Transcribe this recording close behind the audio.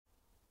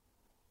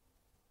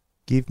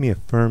Give me a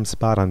firm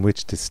spot on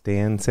which to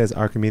stand, says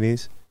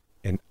Archimedes,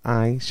 and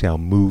I shall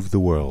move the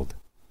world.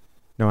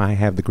 Now I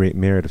have the great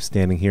merit of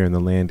standing here in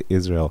the land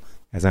Israel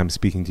as I'm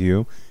speaking to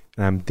you,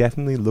 and I'm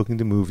definitely looking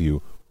to move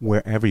you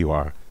wherever you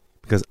are,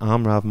 because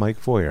I'm Rav Mike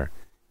Foyer,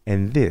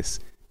 and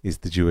this is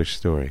the Jewish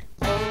Story.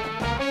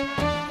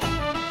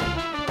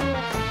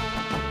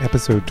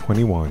 Episode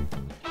 21,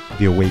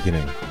 The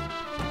Awakening.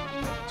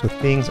 So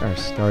things are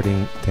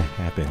starting to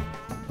happen.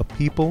 A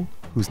people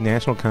whose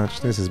national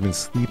consciousness has been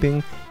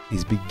sleeping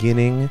is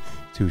beginning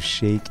to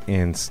shake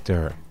and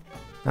stir.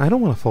 Now, I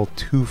don't want to fall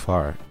too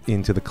far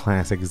into the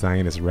classic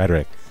Zionist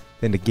rhetoric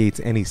that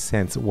negates any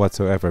sense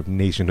whatsoever of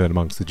nationhood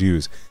amongst the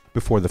Jews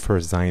before the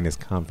first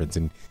Zionist conference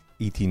in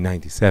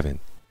 1897.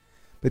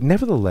 But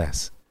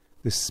nevertheless,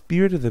 the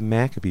spirit of the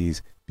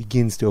Maccabees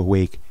begins to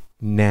awake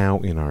now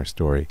in our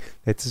story.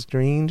 That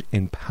strange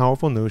and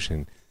powerful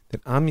notion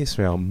that Am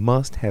Yisrael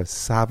must have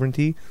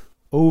sovereignty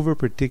over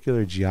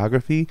particular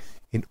geography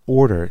in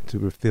order to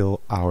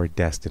fulfill our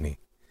destiny.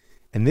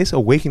 And this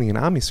awakening in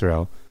Am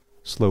Yisrael,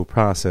 slow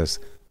process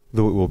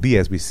though it will be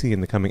as we see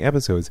in the coming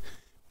episodes,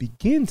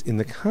 begins in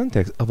the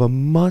context of a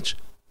much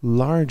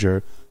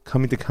larger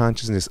coming to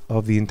consciousness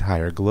of the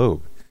entire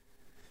globe.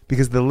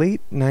 Because the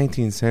late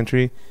 19th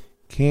century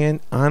can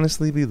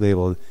honestly be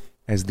labeled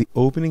as the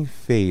opening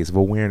phase of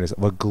awareness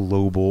of a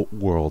global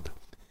world.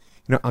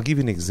 You know, I'll give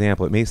you an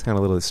example. It may sound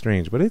a little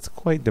strange, but it's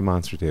quite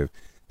demonstrative.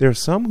 There are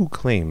some who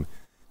claim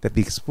that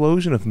the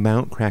explosion of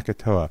Mount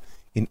Krakatoa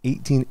in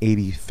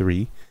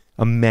 1883,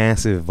 a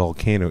massive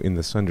volcano in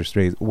the Sunda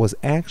Straits, was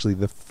actually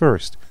the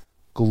first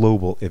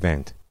global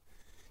event.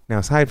 Now,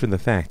 aside from the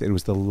fact that it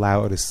was the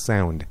loudest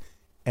sound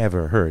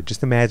ever heard,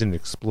 just imagine an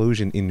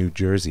explosion in New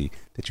Jersey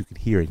that you could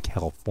hear in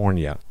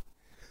California.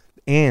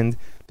 And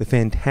the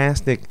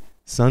fantastic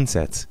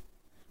sunsets,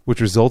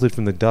 which resulted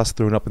from the dust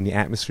thrown up in the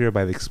atmosphere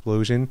by the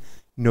explosion,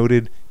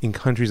 noted in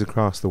countries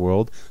across the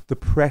world. The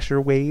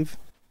pressure wave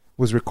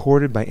was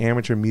recorded by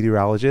amateur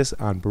meteorologists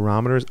on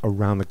barometers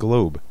around the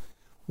globe.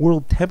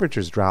 World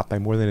temperatures dropped by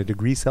more than 1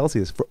 degree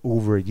Celsius for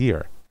over a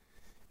year.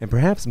 And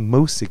perhaps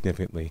most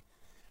significantly,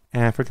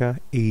 Africa,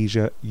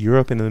 Asia,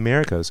 Europe, and the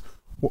Americas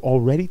were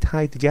already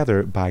tied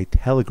together by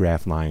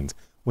telegraph lines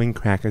when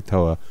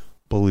Krakatoa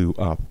blew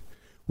up,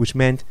 which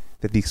meant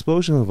that the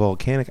explosion of a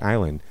volcanic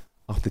island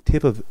off the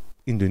tip of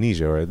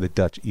Indonesia, or the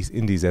Dutch East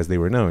Indies as they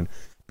were known,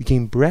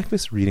 became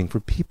breakfast reading for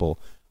people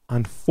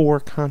on 4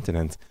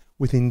 continents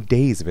within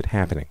days of it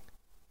happening.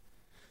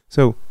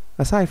 So,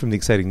 aside from the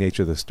exciting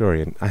nature of the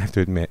story, and I have to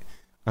admit,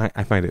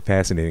 I find it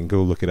fascinating,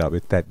 go look it up,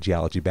 it's that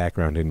geology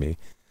background in me,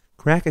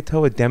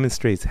 Krakatoa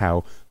demonstrates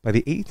how, by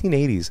the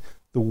 1880s,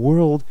 the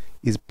world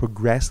is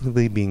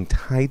progressively being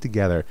tied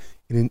together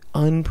in an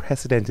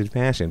unprecedented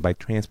fashion by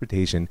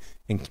transportation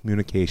and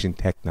communication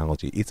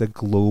technology. It's a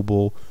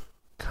global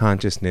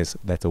consciousness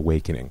that's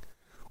awakening,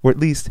 or at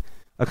least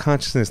a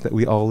consciousness that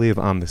we all live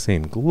on the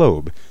same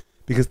globe,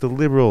 because the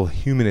liberal,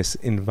 humanist,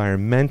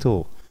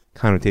 environmental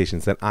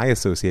connotations that I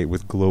associate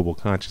with global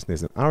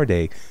consciousness in our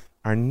day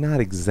are not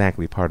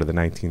exactly part of the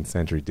 19th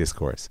century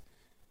discourse.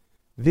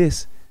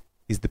 This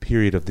is the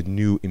period of the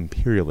new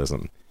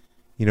imperialism.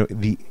 You know,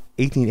 the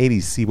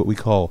 1880s see what we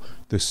call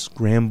the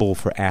scramble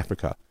for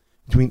Africa.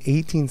 Between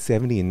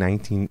 1870 and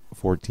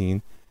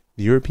 1914,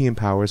 the European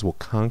powers will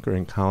conquer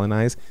and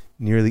colonize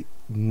nearly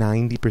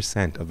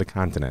 90% of the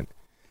continent.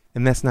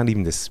 And that's not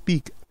even to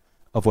speak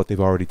of what they've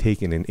already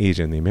taken in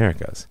Asia and the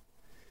Americas.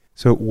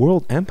 So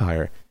world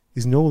empire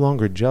is no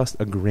longer just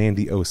a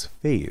grandiose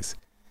phase.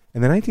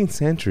 And the 19th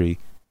century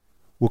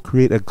will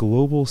create a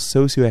global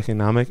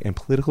socioeconomic and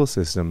political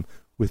system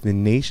with the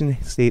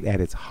nation-state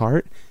at its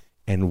heart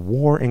and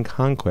war and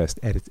conquest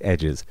at its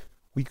edges.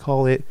 We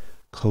call it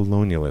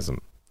colonialism.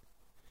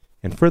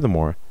 And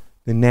furthermore,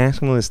 the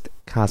nationalist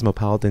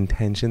cosmopolitan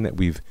tension that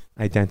we've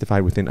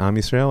identified within Am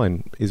Yisrael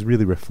and is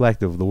really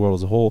reflective of the world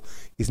as a whole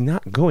is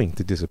not going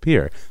to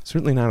disappear,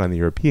 certainly not on the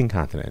European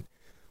continent,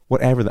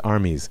 whatever the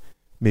armies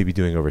may be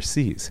doing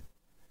overseas.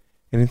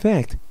 And in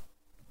fact,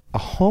 a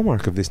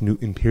hallmark of this new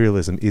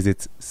imperialism is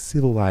its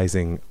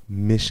civilizing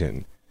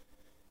mission.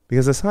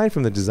 Because aside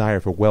from the desire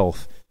for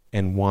wealth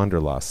and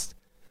wanderlust,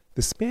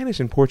 the Spanish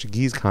and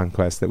Portuguese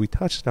conquests that we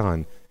touched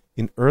on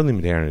in early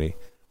modernity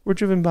were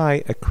driven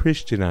by a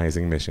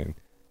Christianizing mission.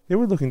 They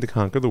were looking to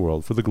conquer the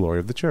world for the glory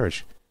of the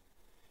church.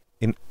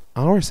 In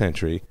our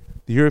century,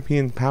 the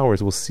European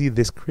powers will see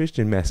this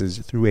Christian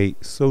message through a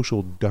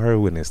social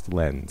Darwinist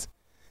lens.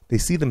 They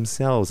see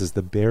themselves as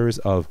the bearers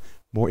of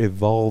more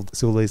evolved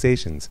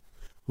civilizations,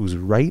 whose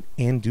right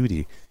and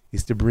duty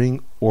is to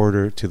bring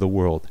order to the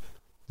world,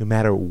 no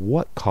matter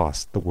what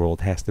cost the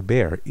world has to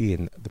bear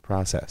in the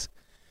process.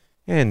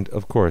 And,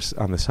 of course,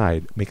 on the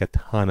side, make a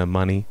ton of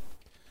money.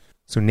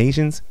 So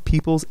nations,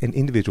 peoples, and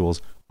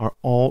individuals are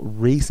all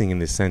racing in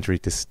this century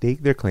to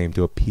stake their claim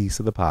to a piece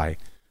of the pie,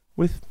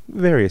 with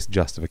various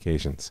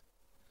justifications.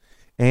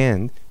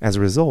 And, as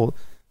a result,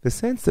 the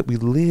sense that we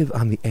live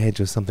on the edge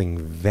of something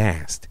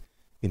vast,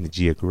 in the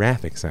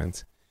geographic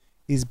sense,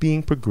 is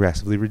being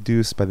progressively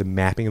reduced by the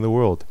mapping of the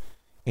world.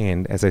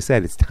 And, as I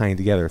said, it's tying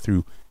together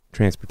through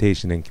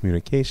transportation, and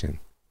communication.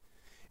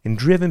 And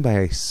driven by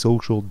a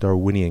social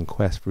Darwinian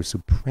quest for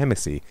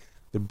supremacy,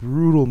 the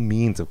brutal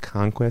means of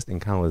conquest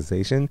and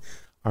colonization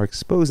are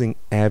exposing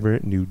ever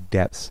new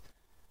depths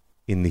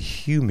in the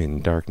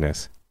human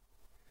darkness.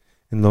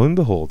 And lo and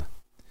behold,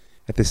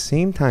 at the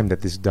same time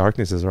that this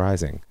darkness is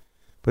rising,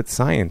 but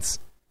science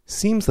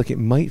seems like it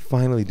might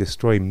finally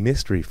destroy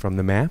mystery from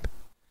the map,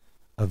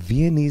 a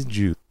Viennese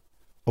Jew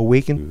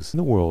awakens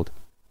the world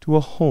to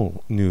a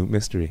whole new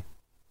mystery.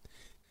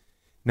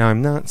 Now,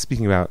 I'm not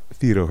speaking about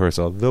Theodore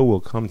Herzl, though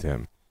we'll come to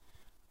him.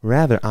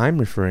 Rather, I'm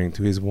referring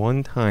to his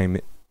one-time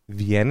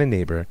Vienna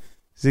neighbor,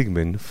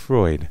 Sigmund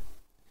Freud.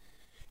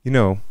 You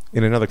know,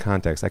 in another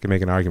context, I can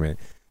make an argument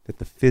that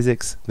the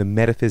physics, the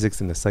metaphysics,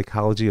 and the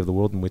psychology of the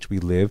world in which we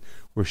live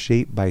were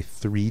shaped by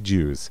three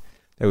Jews.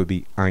 That would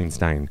be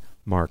Einstein,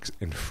 Marx,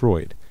 and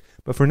Freud.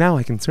 But for now,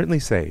 I can certainly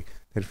say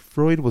that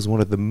Freud was one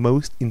of the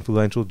most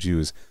influential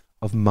Jews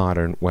of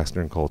modern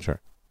Western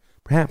culture.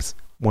 Perhaps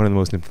one of the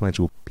most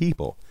influential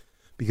people,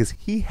 because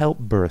he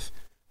helped birth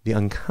the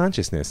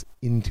unconsciousness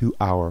into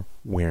our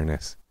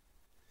awareness.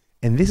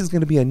 And this is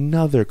going to be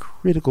another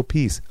critical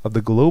piece of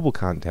the global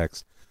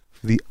context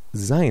for the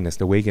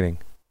Zionist awakening.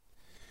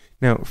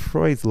 Now,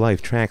 Freud's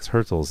life tracks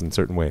Herzl's in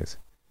certain ways.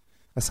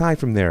 Aside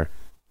from their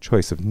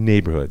choice of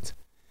neighborhoods,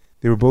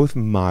 they were both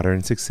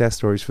modern success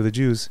stories for the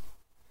Jews.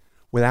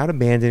 Without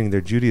abandoning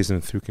their Judaism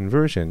through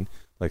conversion,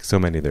 like so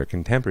many of their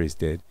contemporaries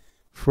did,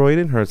 Freud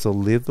and Herzl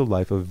lived the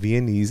life of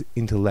Viennese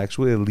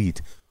intellectual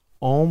elite,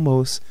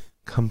 almost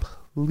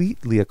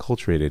completely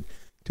acculturated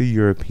to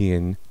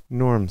European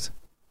norms.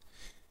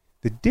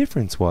 The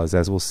difference was,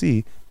 as we'll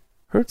see,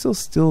 Herzl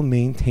still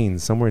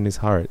maintained somewhere in his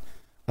heart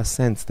a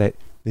sense that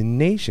the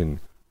nation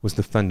was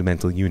the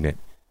fundamental unit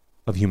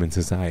of human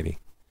society,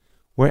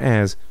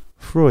 whereas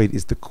Freud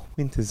is the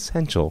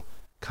quintessential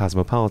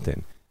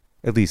cosmopolitan,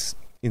 at least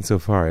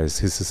insofar as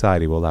his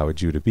society will allow a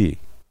Jew to be.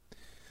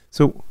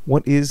 So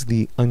what is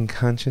the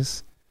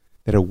unconscious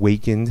that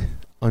awakened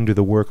under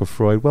the work of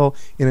Freud? Well,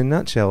 in a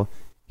nutshell,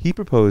 he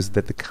proposed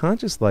that the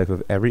conscious life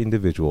of every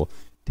individual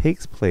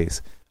takes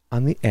place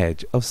on the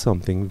edge of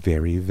something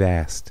very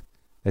vast.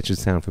 That should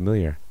sound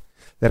familiar.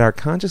 That our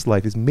conscious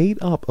life is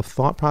made up of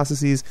thought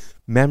processes,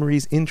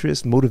 memories,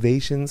 interests,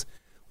 motivations,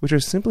 which are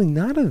simply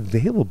not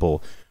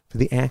available for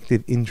the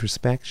active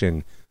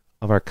introspection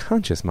of our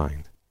conscious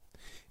mind.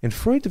 And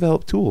Freud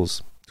developed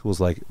tools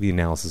like the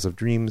analysis of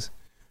dreams,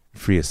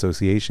 free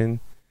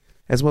association,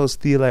 as well as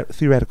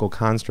theoretical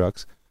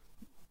constructs,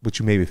 which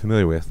you may be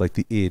familiar with, like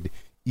the id,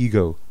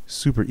 ego,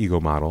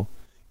 superego model,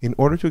 in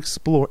order to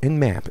explore and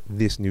map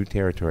this new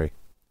territory.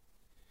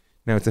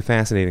 Now, it's a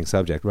fascinating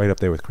subject, right up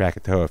there with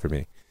Krakatoa for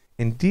me,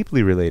 and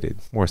deeply related,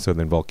 more so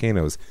than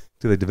volcanoes,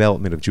 to the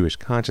development of Jewish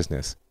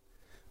consciousness.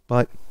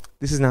 But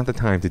this is not the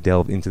time to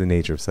delve into the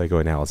nature of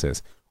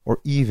psychoanalysis, or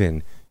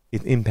even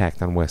its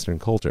impact on Western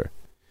culture.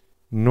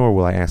 Nor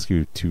will I ask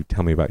you to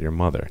tell me about your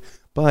mother.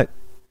 But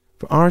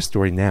for our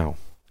story now,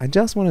 I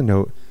just want to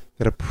note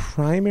that a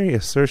primary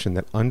assertion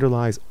that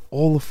underlies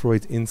all of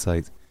Freud's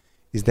insights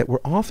is that we're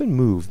often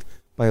moved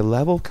by a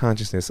level of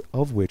consciousness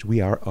of which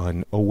we are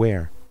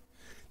unaware.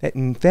 That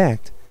in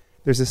fact,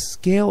 there's a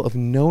scale of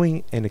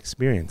knowing and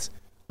experience,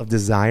 of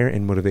desire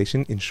and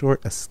motivation, in short,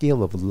 a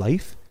scale of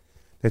life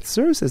that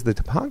serves as the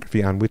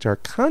topography on which our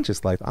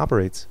conscious life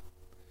operates.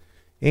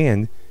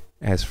 And,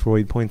 as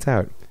Freud points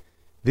out,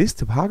 this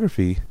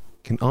topography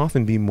can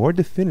often be more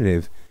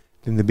definitive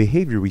than the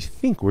behavior we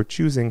think we're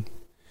choosing,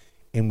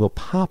 and will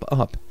pop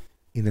up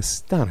in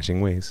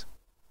astonishing ways.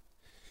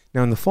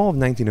 Now, in the fall of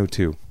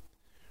 1902,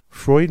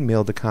 Freud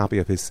mailed a copy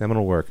of his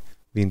seminal work,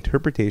 The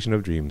Interpretation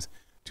of Dreams,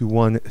 to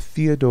one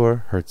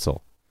Theodore Herzl.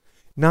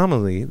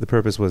 Nominally, the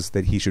purpose was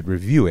that he should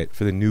review it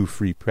for the New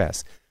Free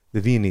Press,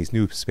 the Viennese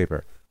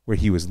newspaper, where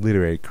he was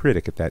literary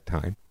critic at that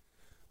time.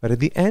 But at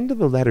the end of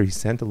the letter he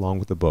sent along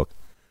with the book,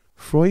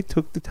 Freud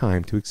took the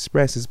time to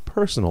express his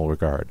personal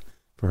regard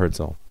for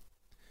Herzl.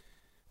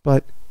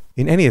 But,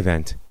 in any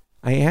event,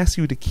 I ask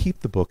you to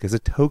keep the book as a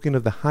token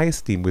of the high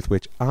esteem with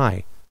which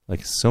I,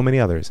 like so many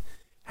others,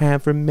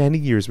 have for many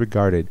years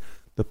regarded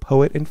the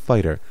poet and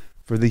fighter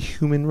for the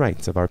human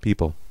rights of our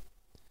people.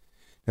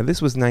 Now,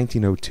 this was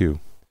 1902,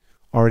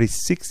 already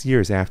 6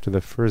 years after the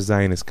first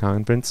Zionist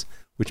conference,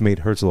 which made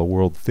Herzl a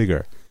world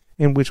figure,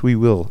 and which we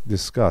will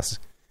discuss,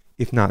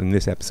 if not in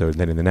this episode,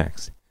 then in the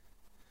next.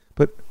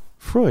 But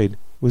Freud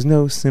was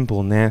no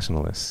simple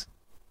nationalist.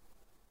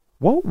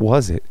 What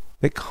was it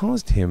that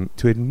caused him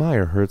to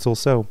admire Herzl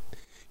so?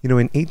 In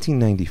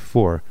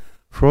 1894,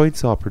 Freud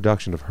saw a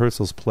production of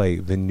Herzl's play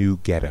The New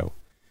Ghetto,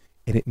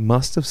 and it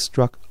must have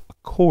struck a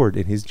chord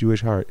in his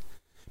Jewish heart,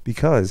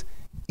 because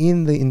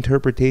in the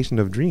interpretation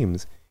of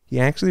dreams, he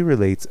actually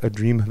relates a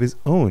dream of his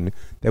own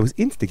that was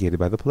instigated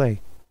by the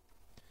play.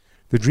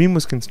 The dream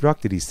was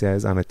constructed, he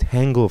says, on a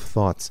tangle of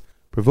thoughts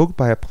provoked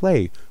by a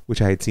play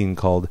which I had seen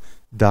called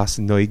Das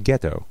Neue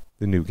Ghetto,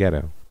 The New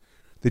Ghetto.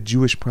 The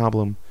Jewish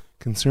problem,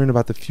 concern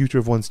about the future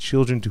of one's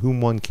children to whom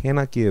one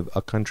cannot give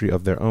a country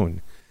of their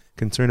own,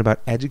 concern about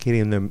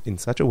educating them in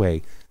such a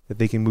way that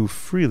they can move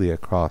freely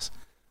across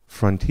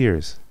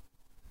frontiers.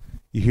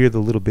 You hear the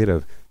little bit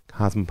of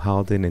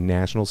cosmopolitan and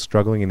national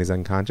struggling in his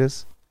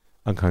unconscious,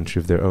 a country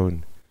of their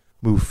own,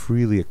 move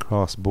freely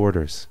across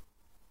borders.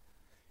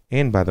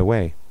 And by the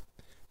way,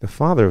 the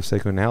father of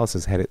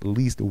psychoanalysis had at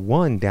least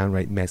one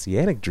downright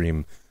messianic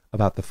dream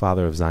about the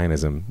father of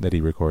Zionism that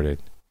he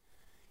recorded.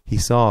 He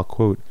saw,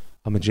 quote,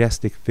 a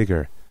majestic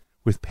figure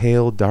with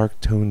pale,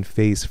 dark-toned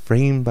face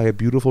framed by a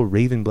beautiful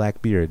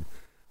raven-black beard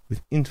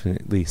with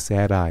infinitely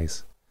sad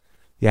eyes.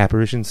 The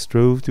apparition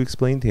strove to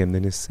explain to him the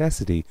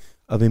necessity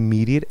of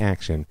immediate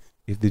action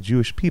if the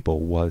Jewish people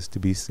was to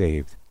be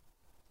saved.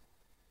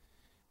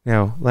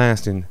 Now,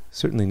 last and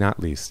certainly not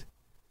least,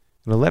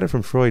 in a letter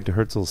from Freud to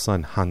Herzl's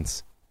son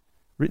Hans,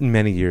 written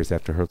many years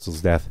after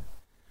Herzl's death,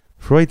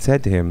 Freud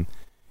said to him,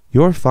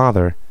 "Your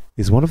father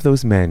is one of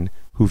those men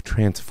who've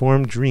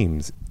transformed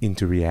dreams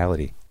into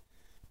reality.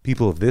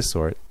 People of this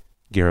sort,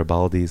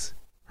 Garibaldis,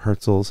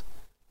 Herzls,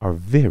 are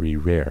very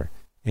rare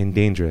and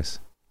dangerous."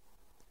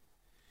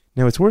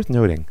 Now it's worth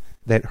noting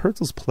that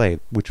Herzl's play,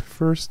 which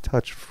first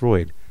touched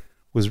Freud,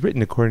 was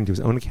written according to his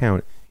own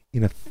account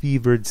in a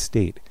fevered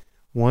state,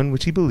 one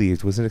which he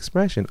believed was an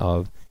expression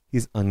of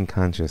his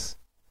unconscious.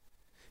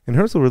 And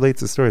Herzl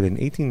relates the story that in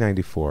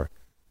 1894,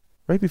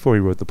 right before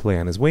he wrote the play,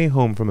 on his way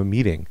home from a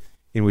meeting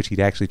in which he'd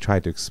actually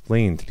tried to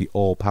explain to the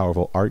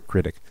all-powerful art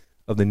critic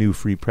of the new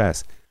free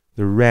press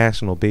the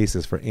rational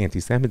basis for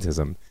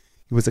anti-Semitism,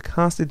 he was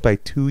accosted by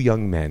two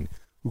young men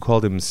who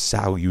called him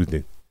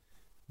Saujude,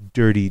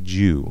 dirty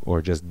Jew,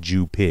 or just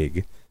Jew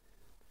pig.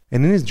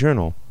 And in his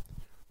journal,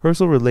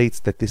 Herzl relates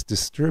that this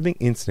disturbing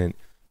incident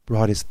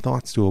brought his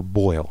thoughts to a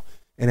boil,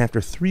 and after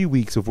 3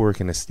 weeks of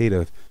work in a state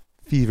of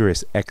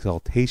feverish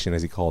exaltation,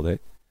 as he called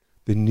it,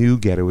 the new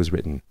ghetto was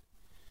written.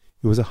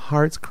 It was a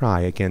heart's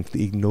cry against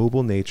the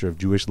ignoble nature of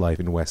Jewish life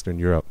in Western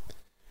Europe.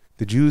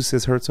 The Jews,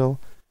 says Herzl,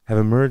 have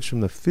emerged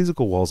from the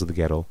physical walls of the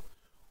ghetto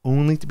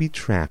only to be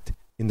trapped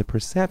in the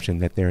perception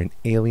that they're an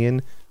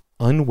alien,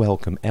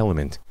 unwelcome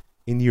element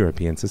in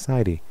European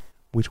society,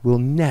 which will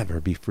never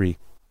be free.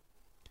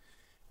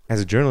 As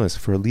a journalist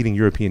for a leading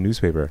European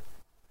newspaper,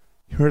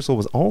 Herzl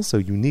was also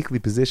uniquely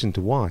positioned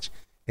to watch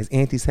as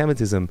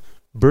anti-Semitism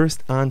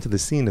burst onto the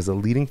scene as a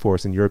leading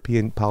force in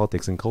European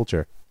politics and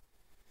culture.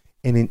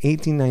 And in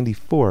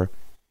 1894,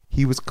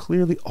 he was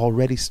clearly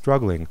already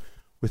struggling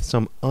with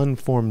some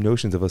unformed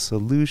notions of a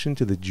solution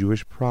to the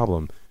Jewish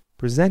problem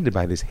presented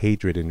by this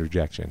hatred and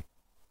rejection.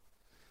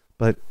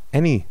 But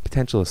any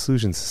potential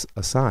solutions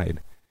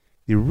aside,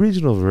 the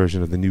original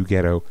version of the new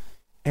ghetto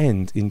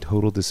ends in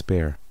total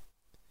despair.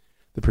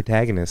 The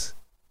protagonist,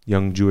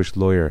 young Jewish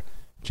lawyer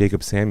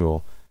Jacob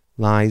Samuel,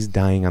 lies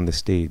dying on the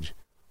stage,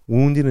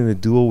 wounded in a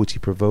duel which he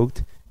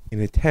provoked in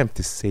an attempt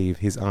to save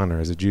his honor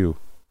as a Jew.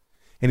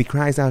 And he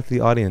cries out to the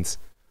audience,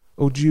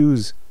 "O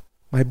Jews,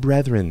 my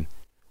brethren,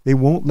 they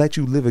won't let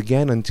you live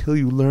again until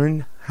you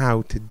learn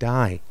how to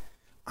die.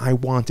 I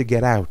want to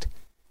get out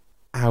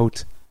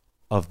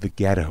of the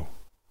ghetto."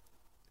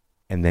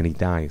 And then he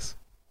dies.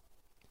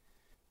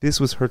 This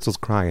was Herzl's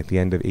cry at the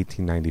end of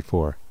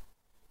 1894.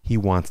 He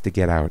wants to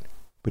get out,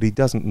 but he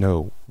doesn't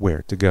know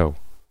where to go.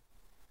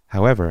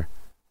 However,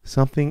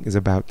 something is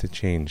about to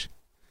change.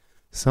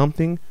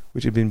 Something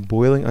which had been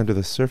boiling under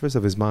the surface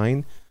of his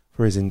mind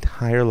for his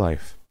entire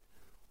life.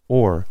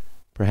 Or,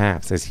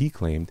 perhaps, as he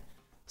claimed,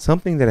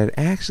 something that had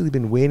actually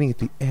been waiting at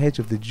the edge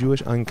of the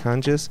Jewish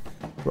unconscious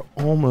for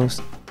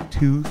almost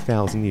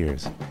 2,000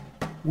 years,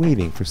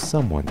 waiting for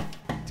someone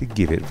to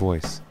give it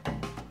voice.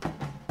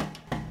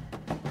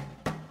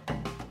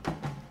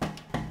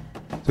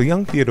 So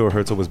young Theodore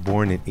Herzl was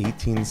born in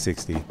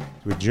 1860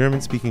 to a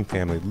German-speaking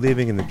family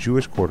living in the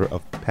Jewish quarter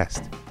of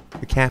Pest,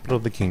 the capital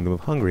of the Kingdom of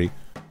Hungary,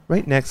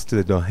 right next to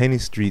the Doheny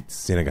Street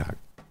Synagogue.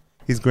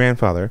 His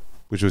grandfather,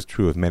 which was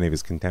true of many of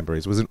his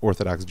contemporaries, was an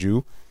Orthodox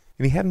Jew,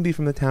 and he happened to be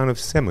from the town of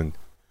Semun,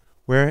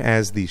 where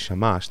as the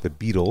Shamash, the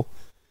beadle,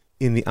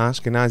 in the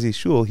Ashkenazi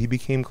shul, he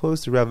became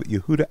close to Rav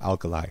Yehuda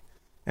Alkalai,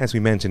 as we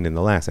mentioned in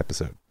the last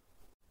episode.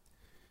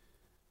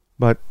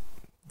 But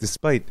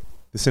despite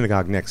the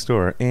synagogue next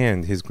door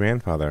and his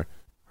grandfather,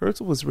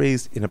 Herzl was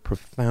raised in a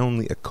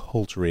profoundly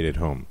acculturated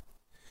home.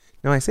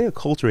 Now I say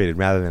acculturated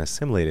rather than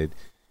assimilated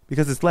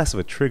because it's less of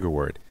a trigger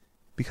word,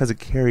 because it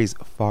carries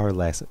far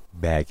less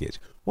baggage.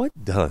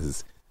 What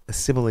does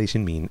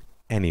assimilation mean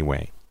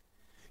anyway?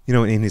 You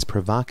know, in his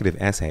provocative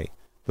essay,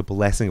 The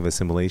Blessing of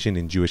Assimilation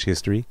in Jewish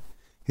History,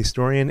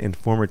 historian and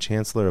former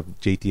chancellor of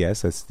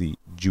JTS, that's the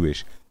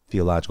Jewish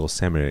Theological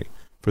Seminary,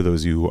 for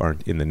those of you who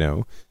aren't in the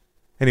know.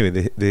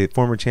 Anyway, the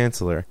former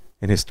chancellor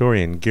and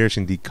historian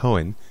Gershon D.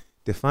 Cohen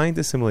defined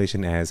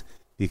assimilation as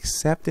the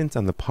acceptance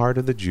on the part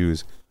of the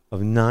Jews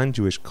of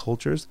non-Jewish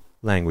cultures,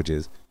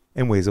 languages,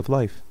 and ways of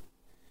life.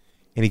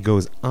 And he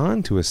goes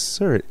on to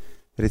assert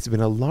that it's been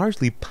a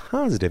largely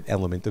positive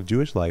element of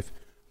Jewish life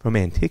from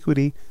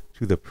antiquity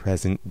to the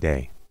present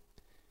day.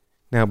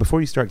 Now,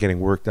 before you start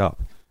getting worked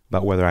up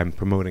about whether I'm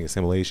promoting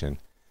assimilation,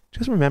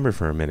 just remember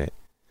for a minute,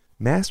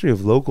 mastery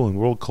of local and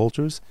world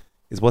cultures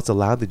is what's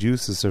allowed the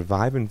Jews to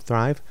survive and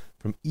thrive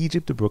from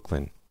Egypt to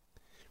Brooklyn.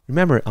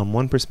 Remember, on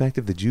one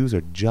perspective, the Jews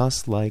are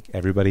just like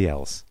everybody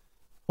else,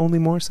 only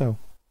more so.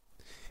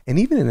 And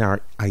even in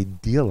our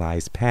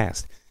idealized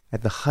past,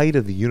 at the height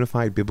of the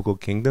unified biblical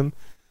kingdom,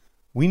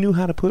 we knew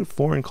how to put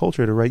foreign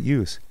culture to right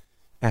use.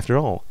 After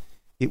all,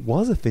 it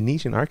was a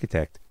Phoenician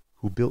architect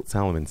who built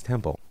Solomon's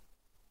temple.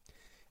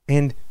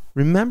 And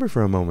remember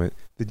for a moment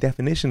the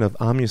definition of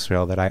Am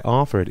Yisrael that I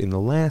offered in the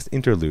last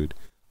interlude,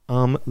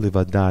 Am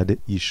Livadad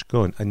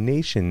Yishkon, a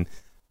nation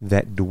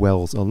that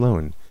dwells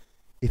alone.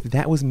 If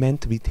that was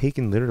meant to be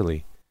taken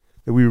literally,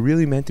 that we were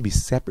really meant to be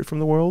separate from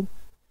the world,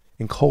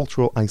 and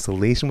cultural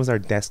isolation was our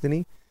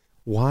destiny,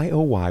 why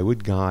oh why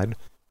would God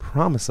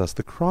promise us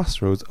the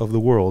crossroads of the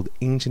world,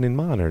 ancient and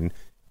modern,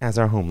 as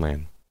our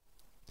homeland?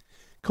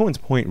 Cohen's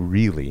point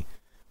really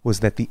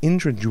was that the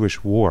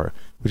intra-Jewish war,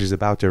 which is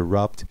about to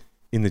erupt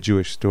in the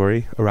Jewish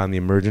story around the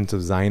emergence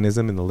of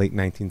Zionism in the late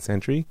 19th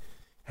century,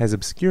 has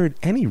obscured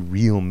any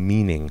real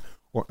meaning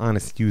or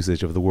honest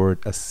usage of the word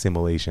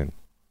assimilation.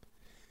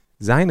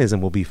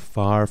 Zionism will be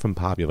far from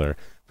popular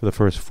for the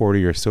first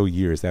 40 or so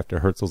years after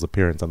Herzl's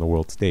appearance on the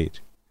world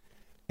stage.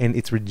 And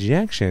its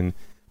rejection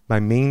by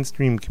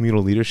mainstream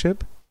communal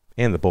leadership,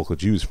 and the bulk of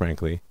Jews,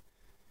 frankly,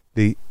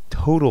 the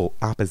total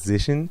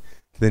opposition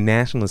to the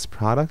nationalist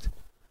product,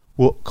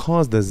 will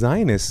cause the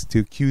Zionists to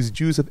accuse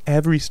Jews of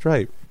every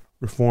stripe,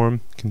 Reform,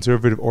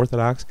 Conservative,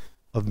 Orthodox,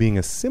 of being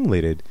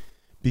assimilated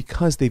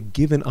because they've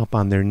given up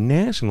on their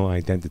national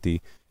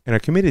identity and are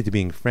committed to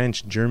being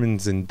French,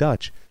 Germans, and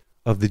Dutch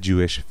of the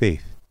Jewish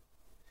faith.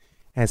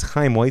 As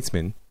Chaim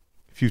Weizmann,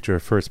 future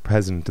first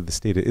president of the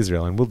State of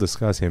Israel, and we'll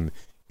discuss him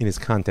in his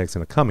context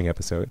in a coming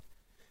episode,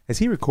 as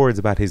he records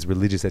about his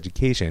religious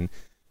education,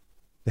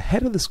 the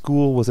head of the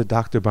school was a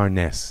Dr.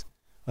 Barnes,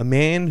 a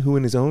man who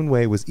in his own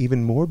way was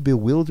even more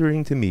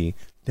bewildering to me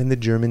than the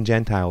German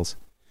Gentiles.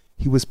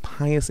 He was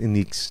pious in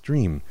the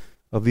extreme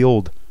of the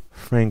old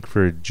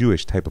Frankfurt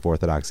Jewish type of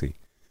orthodoxy,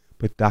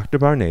 but Dr.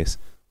 Barnes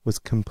was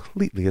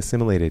completely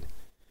assimilated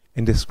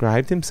and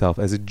described himself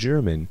as a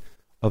German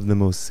of the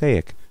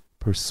Mosaic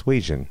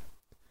persuasion.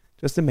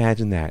 Just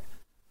imagine that,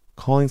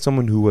 calling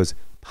someone who was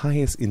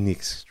pious in the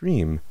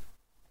extreme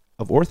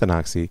of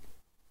orthodoxy,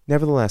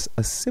 nevertheless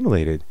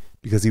assimilated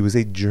because he was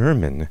a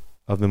German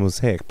of the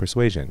Mosaic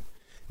persuasion.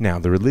 Now,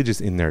 the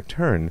religious in their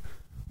turn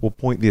will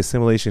point the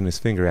assimilationist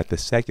finger at the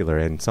secular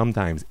and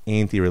sometimes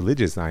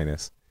anti-religious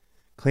Zionists,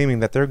 claiming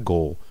that their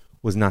goal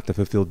was not to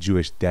fulfill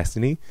Jewish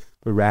destiny,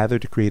 but rather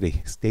to create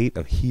a state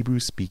of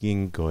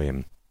Hebrew-speaking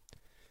Goyim.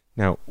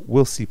 Now,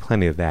 we'll see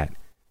plenty of that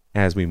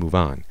as we move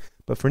on.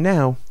 But for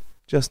now,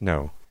 just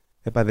know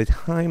that by the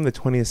time the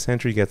 20th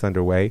century gets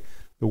underway,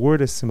 the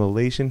word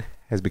assimilation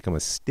has become a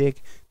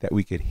stick that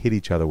we could hit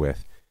each other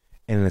with.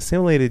 And an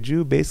assimilated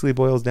Jew basically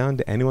boils down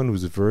to anyone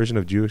whose version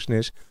of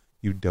Jewishness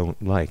you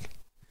don't like.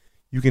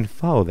 You can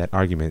follow that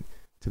argument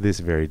to this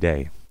very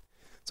day.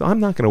 So I'm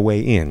not going to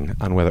weigh in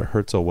on whether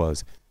Herzl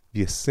was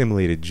the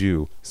assimilated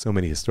Jew so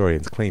many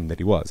historians claim that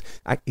he was.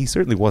 He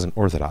certainly wasn't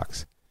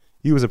Orthodox.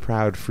 He was a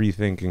proud,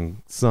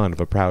 free-thinking son of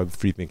a proud,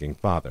 free-thinking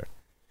father.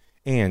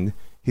 And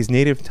his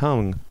native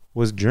tongue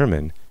was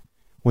German.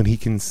 When he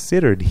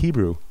considered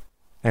Hebrew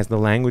as the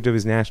language of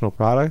his national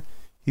product,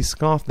 he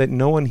scoffed that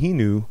no one he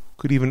knew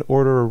could even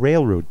order a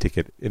railroad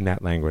ticket in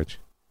that language.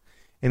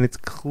 And it's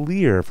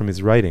clear from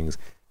his writings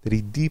that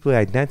he deeply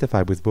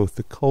identified with both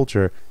the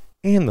culture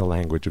and the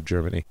language of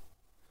Germany.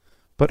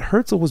 But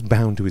Herzl was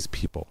bound to his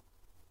people.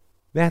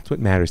 That's what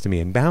matters to me,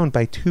 and bound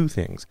by two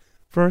things.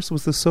 First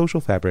was the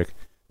social fabric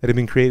that had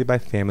been created by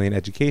family and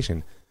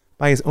education.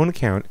 By his own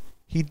account,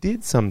 he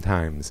did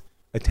sometimes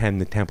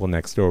attend the temple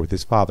next door with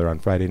his father on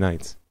Friday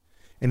nights.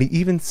 And he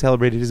even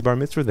celebrated his bar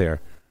mitzvah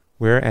there,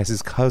 where, as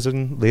his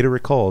cousin later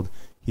recalled,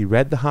 he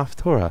read the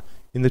Haftorah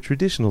in the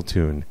traditional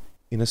tune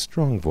in a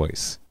strong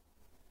voice.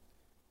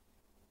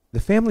 The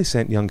family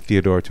sent young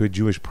Theodore to a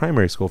Jewish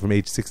primary school from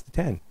age 6 to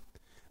 10.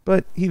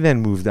 But he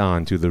then moved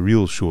on to the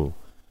Real Shul,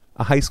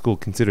 a high school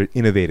considered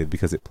innovative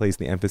because it placed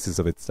the emphasis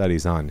of its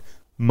studies on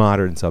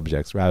modern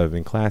subjects rather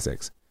than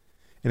classics.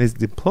 And his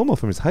diploma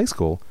from his high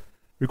school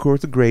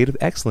records a grade of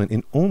excellent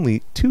in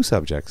only 2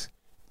 subjects,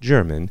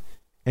 German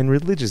and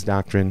religious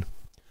doctrine,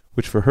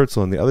 which for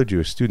Herzl and the other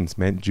Jewish students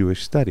meant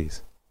Jewish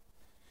studies.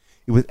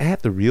 It was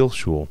at the Real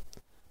Shul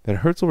that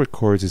Herzl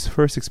records his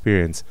first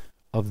experience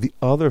of the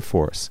other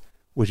force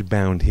which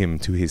bound him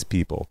to his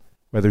people,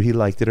 whether he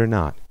liked it or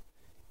not,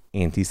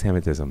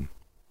 anti-Semitism.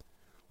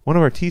 One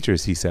of our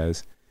teachers, he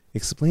says,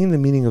 explained the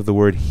meaning of the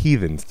word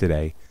heathens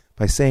today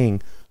by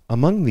saying,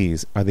 among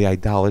these are the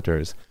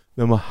idolaters,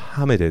 the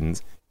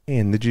Mohammedans,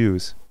 and the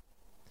Jews.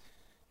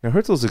 Now,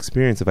 Herzl's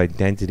experience of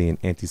identity and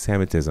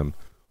anti-Semitism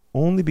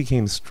only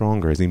became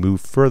stronger as he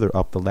moved further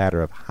up the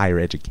ladder of higher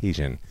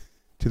education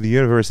to the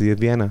University of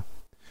Vienna.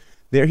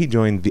 There he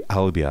joined the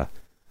Albia,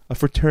 a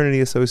fraternity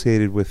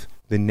associated with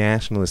the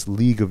Nationalist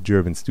League of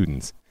German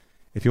Students.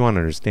 If you want to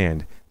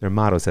understand, their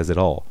motto says it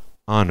all: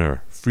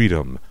 honor,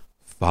 freedom,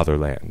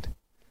 fatherland.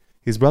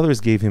 His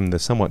brothers gave him the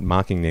somewhat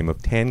mocking name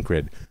of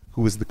Tancred,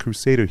 who was the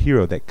Crusader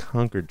hero that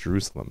conquered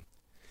Jerusalem.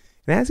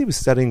 And as he was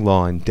studying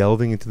law and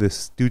delving into the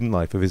student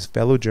life of his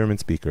fellow German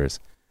speakers,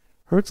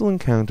 Herzl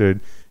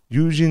encountered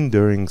Eugene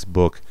Düring's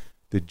book,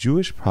 The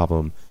Jewish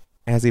Problem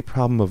as a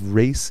problem of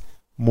race,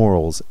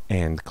 morals,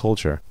 and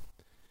culture.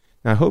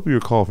 Now, I hope you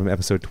recall from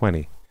episode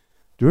 20,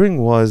 Dühring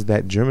was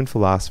that German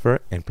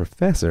philosopher and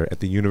professor at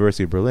the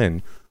University of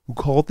Berlin who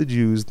called the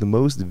Jews the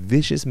most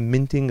vicious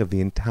minting of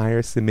the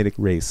entire Semitic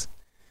race,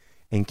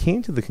 and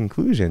came to the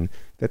conclusion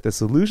that the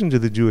solution to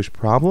the Jewish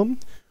problem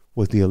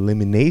was the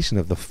elimination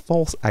of the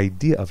false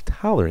idea of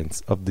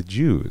tolerance of the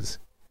Jews.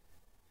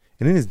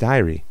 And in his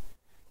diary,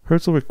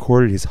 Herzl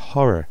recorded his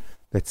horror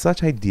that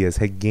such ideas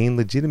had gained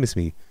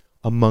legitimacy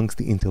amongst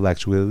the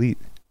intellectual elite.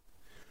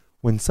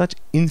 When such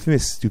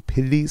infamous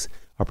stupidities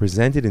are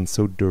presented in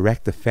so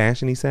direct a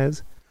fashion, he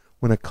says,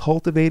 when a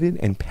cultivated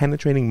and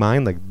penetrating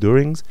mind like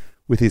Dühring's,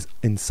 with his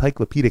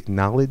encyclopedic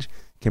knowledge,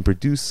 can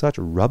produce such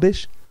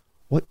rubbish,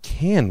 what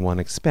can one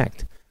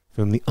expect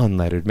from the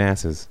unlettered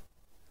masses?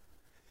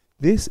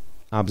 This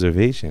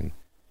observation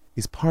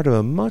is part of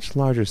a much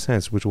larger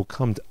sense which will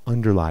come to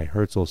underlie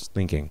Herzl's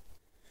thinking.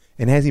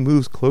 And as he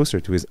moves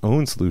closer to his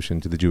own solution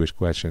to the Jewish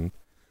question,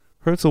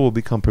 Herzl will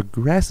become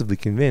progressively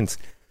convinced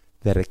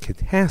that a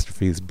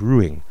catastrophe is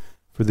brewing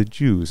for the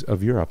Jews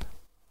of Europe.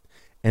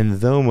 And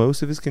though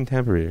most of his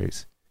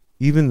contemporaries,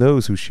 even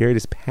those who shared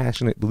his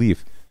passionate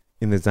belief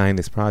in the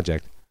Zionist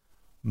project,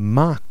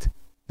 mocked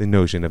the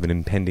notion of an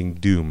impending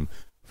doom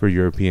for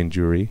European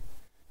Jewry,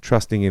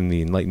 trusting in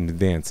the enlightened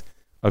advance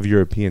of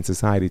European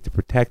society to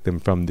protect them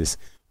from this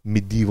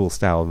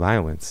medieval-style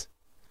violence,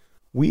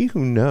 we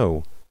who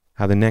know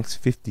how the next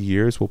 50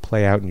 years will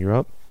play out in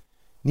Europe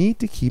need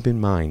to keep in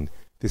mind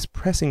this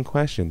pressing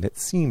question that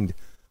seemed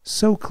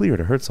so clear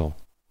to Herzl.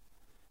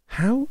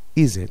 How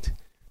is it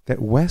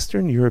that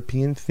Western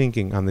European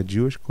thinking on the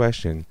Jewish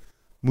question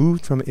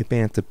moved from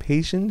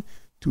emancipation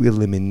to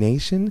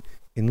elimination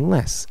in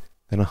less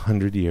than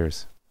 100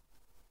 years?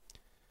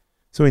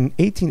 So in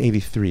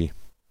 1883,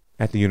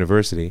 at the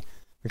university,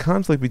 the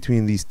conflict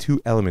between these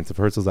two elements of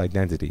Herzl's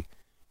identity,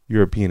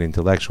 European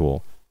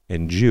intellectual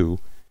and Jew,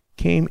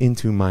 came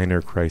into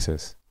minor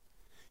crisis.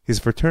 His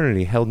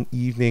fraternity held an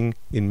evening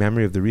in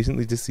memory of the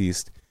recently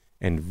deceased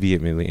and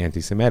vehemently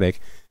anti-Semitic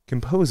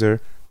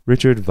composer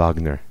Richard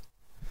Wagner.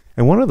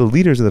 And one of the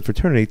leaders of the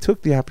fraternity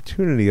took the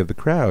opportunity of the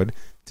crowd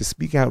to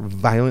speak out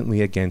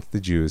violently against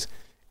the Jews,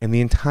 and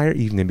the entire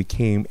evening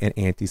became an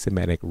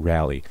anti-Semitic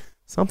rally,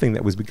 something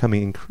that was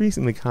becoming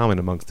increasingly common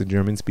amongst the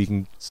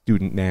German-speaking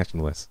student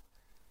nationalists.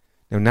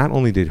 Now, not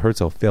only did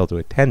Herzl fail to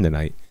attend the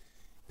night,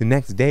 the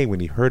next day when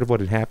he heard of what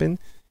had happened,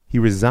 he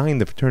resigned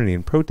the fraternity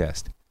in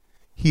protest.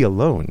 He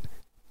alone,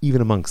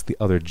 even amongst the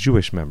other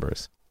Jewish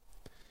members.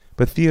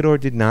 But Theodore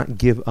did not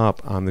give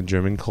up on the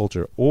German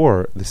culture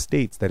or the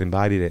states that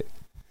embodied it.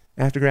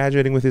 After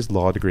graduating with his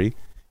law degree,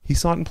 he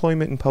sought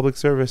employment in public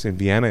service in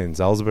Vienna and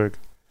Salzburg.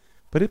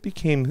 But it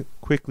became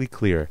quickly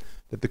clear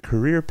that the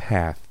career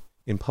path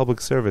in public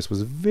service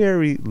was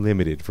very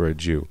limited for a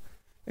Jew,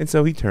 and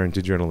so he turned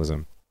to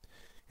journalism.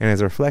 And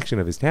as a reflection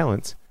of his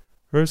talents,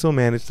 Herzl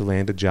managed to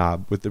land a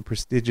job with the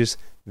prestigious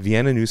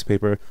Vienna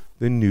newspaper,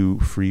 the New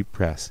Free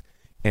Press,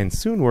 and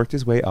soon worked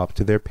his way up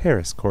to their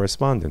Paris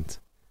correspondent.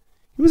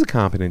 He was a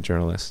competent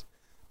journalist,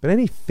 but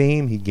any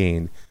fame he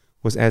gained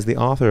was as the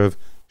author of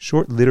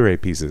short literary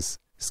pieces,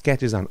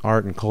 sketches on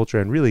art and culture,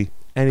 and really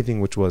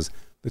anything which was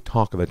the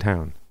talk of the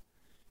town.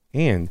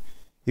 And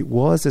it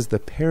was as the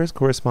Paris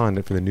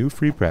correspondent for the New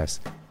Free Press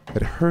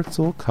that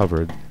Herzl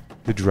covered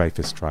the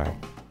Dreyfus trial.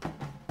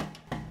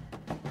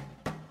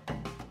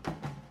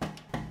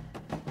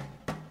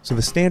 So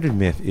the standard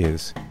myth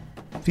is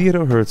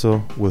Theodore Herzl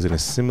was an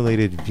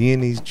assimilated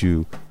Viennese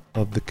Jew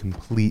of the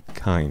complete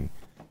kind,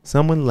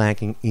 someone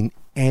lacking in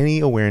any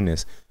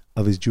awareness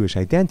of his Jewish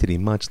identity,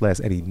 much less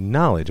any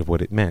knowledge of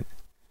what it meant.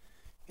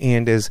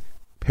 And as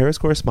Paris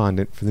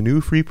correspondent for the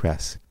New Free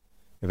Press,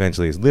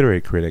 eventually as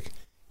literary critic,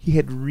 he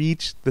had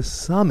reached the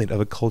summit of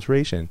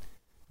acculturation.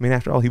 I mean,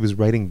 after all, he was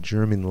writing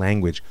German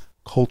language,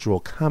 cultural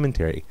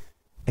commentary,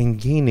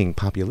 and gaining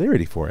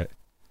popularity for it.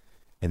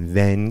 And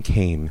then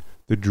came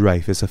the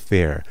Dreyfus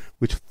affair,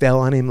 which fell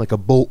on him like a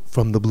bolt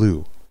from the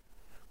blue.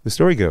 The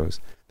story goes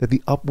that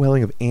the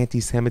upwelling of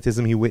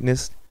anti-Semitism he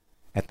witnessed,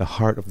 at the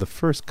heart of the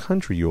first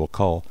country you will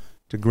call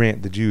to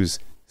grant the Jews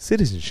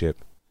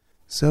citizenship,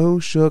 so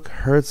shook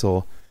Herzl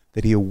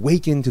that he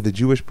awakened to the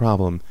Jewish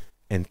problem,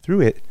 and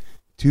through it,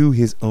 to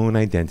his own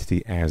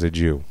identity as a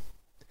Jew.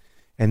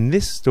 And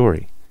this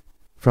story,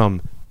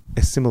 from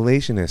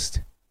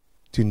assimilationist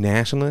to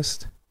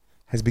nationalist,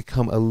 has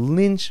become a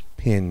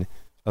linchpin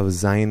of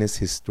Zionist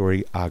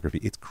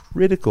historiography. It's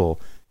critical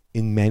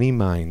in many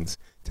minds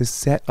to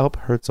set up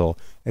Herzl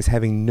as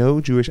having no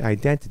Jewish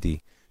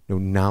identity, no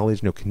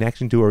knowledge, no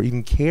connection to, or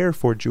even care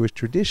for Jewish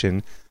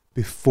tradition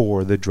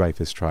before the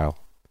Dreyfus trial.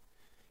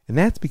 And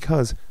that's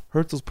because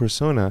Herzl's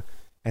persona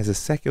as a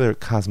secular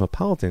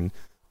cosmopolitan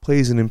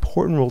plays an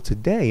important role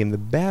today in the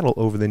battle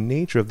over the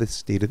nature of the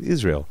state of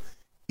Israel.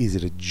 Is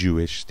it a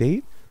Jewish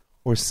state,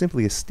 or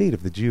simply a state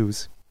of the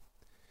Jews?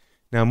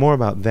 Now, more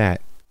about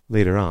that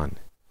later on.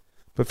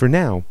 But for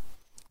now,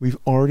 we've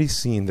already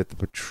seen that the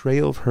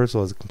portrayal of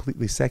Herzl as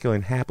completely secular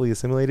and happily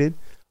assimilated,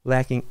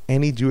 lacking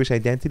any Jewish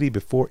identity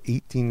before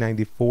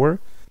 1894,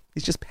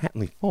 is just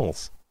patently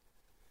false.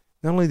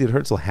 Not only did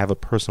Herzl have a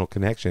personal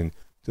connection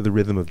to the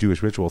rhythm of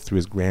Jewish ritual through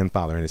his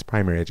grandfather and his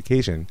primary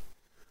education,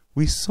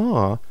 we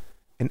saw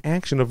an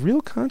action of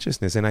real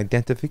consciousness and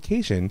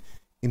identification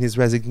in his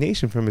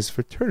resignation from his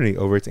fraternity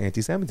over its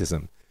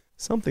anti-Semitism,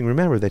 something,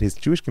 remember, that his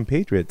Jewish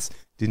compatriots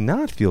did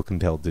not feel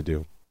compelled to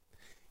do.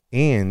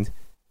 And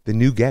The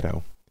New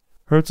Ghetto,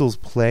 Herzl's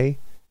play,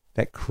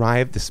 that cry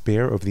of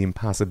despair over the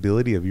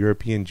impossibility of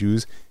European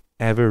Jews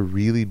ever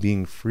really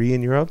being free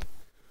in Europe,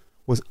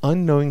 was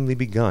unknowingly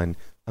begun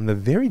on the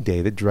very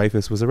day that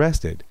Dreyfus was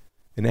arrested,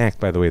 an act,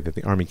 by the way, that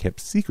the army kept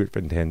secret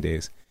for 10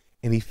 days,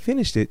 and he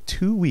finished it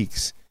 2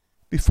 weeks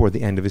before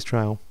the end of his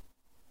trial.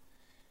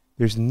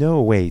 There's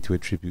no way to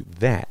attribute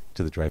that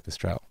to the Dreyfus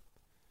trial.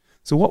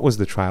 So what was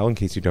the trial, in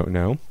case you don't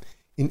know?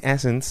 In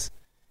essence,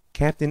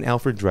 Captain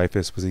Alfred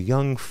Dreyfus was a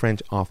young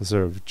French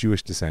officer of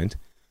Jewish descent,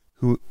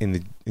 who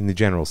in the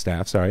general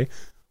staff,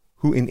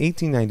 who in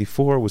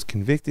 1894 was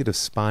convicted of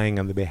spying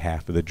on the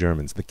behalf of the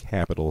Germans, the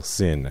capital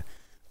sin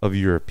of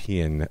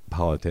European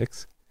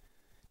politics.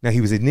 Now,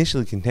 he was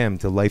initially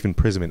condemned to life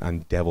imprisonment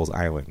on Devil's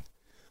Island,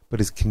 but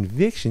his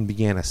conviction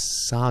began a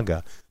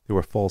saga. There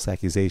were false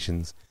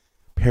accusations,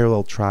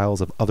 parallel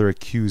trials of other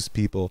accused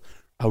people,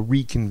 a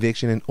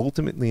reconviction, and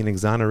ultimately an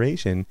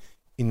exoneration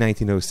in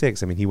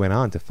 1906. I mean, he went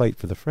on to fight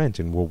for the French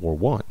in World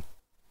War I.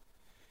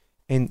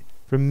 And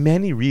for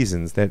many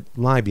reasons that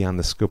lie beyond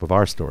the scope of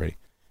our story,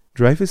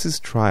 Dreyfus's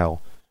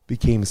trial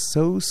became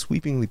so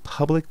sweepingly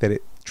public that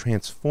it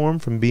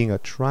transformed from being a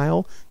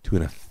trial to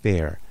an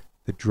affair,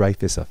 the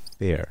Dreyfus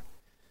Affair.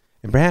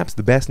 And perhaps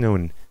the best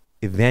known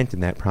event in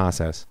that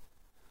process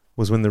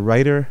was when the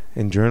writer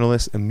and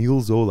journalist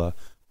Émile Zola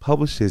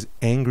published his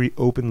angry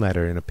open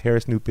letter in a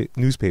Paris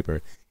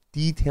newspaper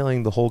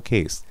detailing the whole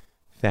case,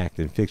 fact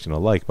and fiction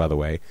alike, by the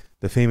way,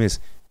 the famous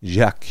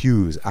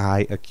J'accuse,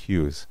 I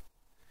accuse.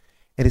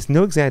 And it's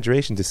no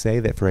exaggeration to say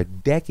that for a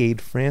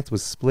decade France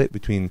was split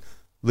between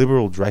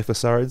liberal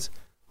Dreyfusards,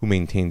 who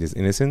maintained his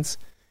innocence,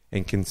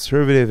 and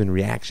conservative and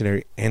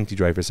reactionary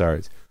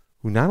anti-Dreyfusards,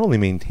 who not only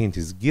maintained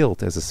his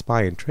guilt as a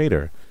spy and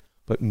traitor,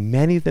 but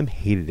many of them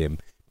hated him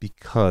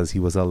because he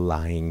was a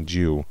lying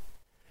Jew.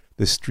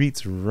 The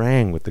streets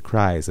rang with the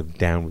cries of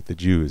 "Down with the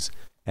Jews"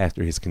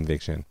 after his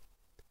conviction.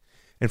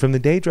 And from the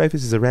day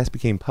Dreyfus's arrest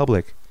became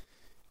public,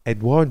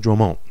 Edouard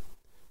Dromont,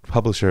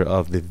 publisher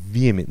of the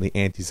vehemently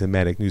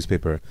anti-Semitic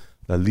newspaper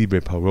La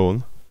Libre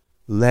Parole,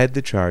 led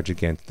the charge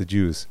against the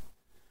Jews,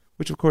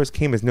 which of course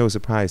came as no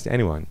surprise to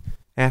anyone.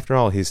 After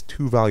all, his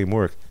 2-volume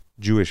work,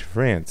 Jewish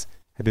France,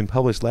 had been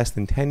published less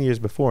than 10 years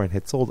before and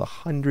had sold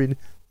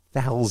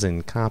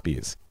 100,000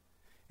 copies.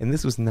 And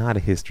this was not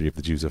a history of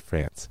the Jews of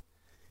France.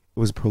 It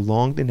was a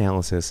prolonged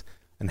analysis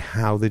on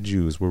how the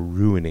Jews were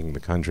ruining the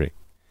country.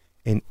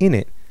 And in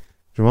it,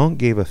 Dromont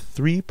gave a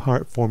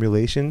 3-part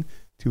formulation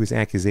to his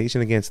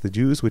accusation against the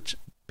Jews, which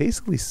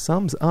basically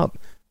sums up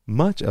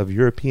much of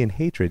European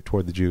hatred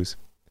toward the Jews.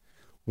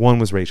 One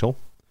was racial.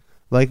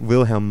 Like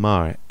Wilhelm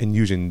Marr and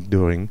Eugen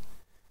Dühring,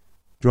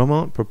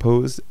 Dromont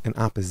proposed an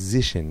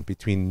opposition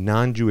between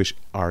non-Jewish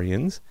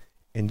Aryans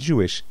and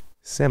Jewish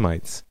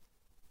Semites.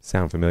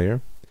 Sound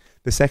familiar?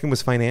 The second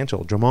was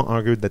financial. Dromont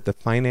argued that the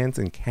finance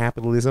and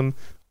capitalism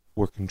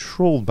were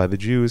controlled by the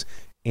Jews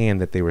and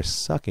that they were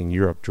sucking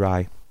Europe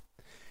dry.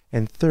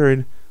 And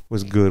third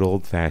was good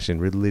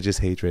old-fashioned religious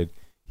hatred.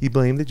 He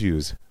blamed the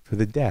Jews for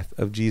the death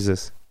of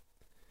Jesus.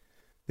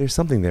 There's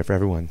something there for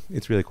everyone.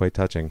 It's really quite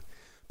touching.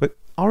 But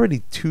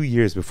already 2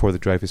 years before the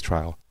Dreyfus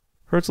trial,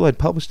 Herzl had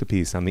published a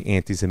piece on the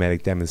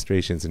anti-Semitic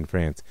demonstrations in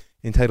France,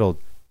 entitled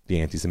The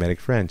Anti-Semitic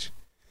French.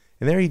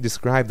 And there he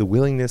described the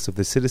willingness of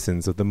the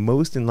citizens of the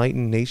most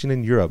enlightened nation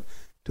in Europe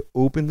to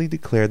openly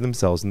declare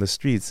themselves in the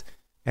streets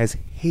as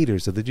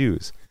haters of the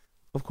Jews,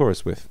 of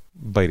course with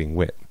biting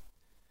wit.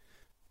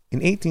 In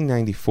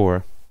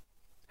 1894,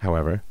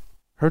 however,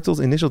 Herzl's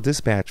initial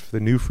dispatch for the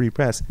New Free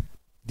Press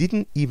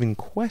didn't even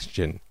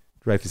question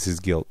Dreyfus's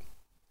guilt.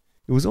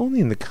 It was only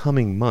in the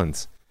coming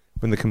months,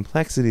 when the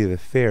complexity of the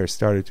affair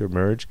started to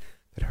emerge,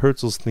 that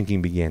Herzl's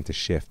thinking began to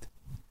shift.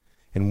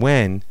 And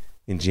when,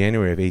 in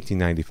January of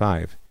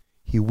 1895,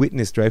 he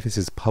witnessed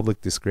Dreyfus's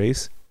public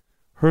disgrace,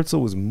 Herzl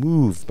was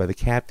moved by the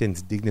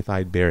captain's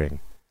dignified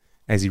bearing.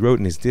 As he wrote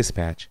in his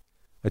dispatch,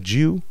 a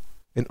Jew,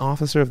 an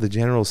officer of the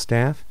general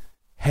staff,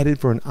 headed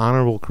for an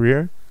honorable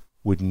career,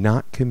 would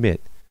not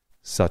commit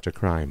such a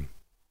crime.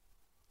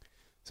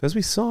 So as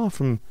we saw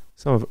from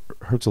some of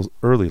Herzl's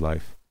early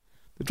life,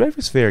 the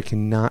Dreyfus Affair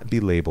cannot be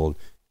labeled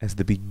as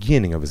the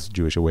beginning of his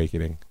Jewish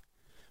awakening.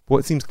 But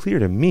what seems clear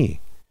to me,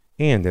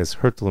 and as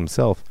Herzl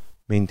himself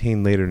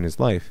maintained later in his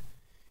life,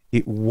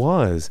 it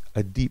was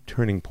a deep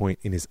turning point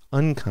in his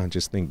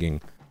unconscious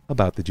thinking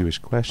about the Jewish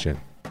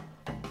question.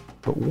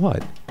 But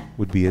what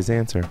would be his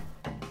answer?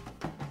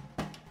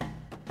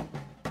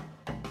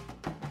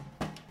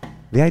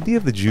 The idea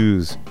of the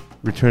Jews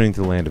returning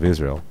to the land of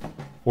Israel,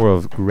 or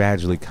of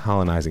gradually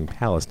colonizing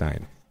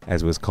Palestine,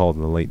 as it was called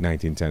in the late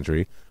 19th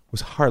century,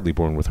 was hardly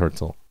born with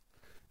Herzl.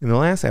 In the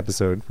last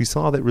episode, we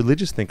saw that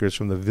religious thinkers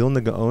from the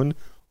Vilna Gaon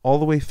all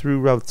the way through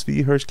Rav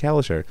Tzvi Hirsch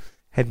Kalischer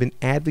had been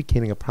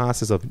advocating a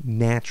process of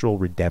natural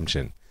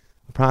redemption,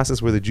 a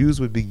process where the Jews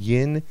would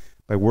begin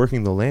by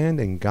working the land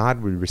and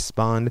God would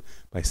respond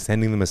by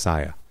sending the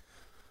Messiah.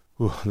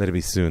 Ooh, let it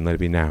be soon, let it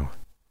be now.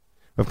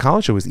 Rav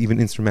Kalisha was even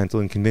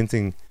instrumental in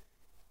convincing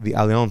the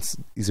Alliance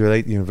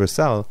Israelite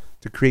Universelle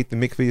to create the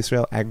Mikveh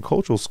Yisrael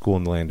agricultural school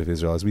in the land of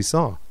Israel, as we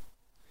saw.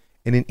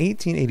 And in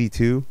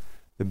 1882,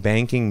 the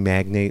banking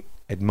magnate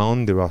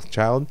Edmond de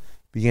Rothschild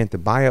began to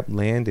buy up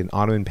land in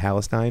Ottoman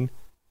Palestine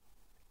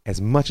as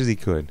much as he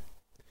could.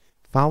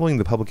 Following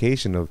the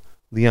publication of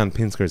Leon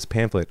Pinsker's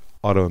pamphlet,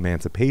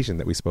 Auto-Emancipation,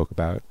 that we spoke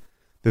about,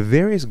 the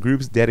various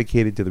groups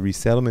dedicated to the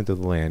resettlement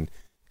of the land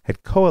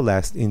had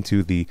coalesced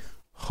into the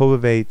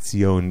Chovevei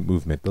Tzion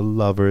movement, the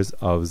lovers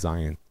of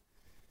Zion.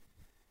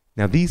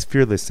 Now, these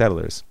fearless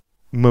settlers,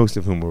 most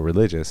of whom were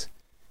religious,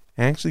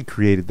 actually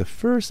created the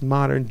first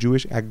modern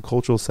Jewish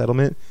agricultural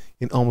settlement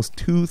in almost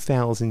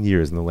 2,000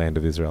 years in the land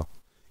of Israel.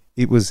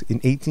 It was in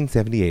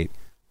 1878,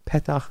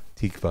 Petach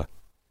Tikva,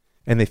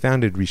 and they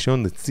founded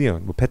Rishon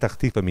LeZion. Well, Petach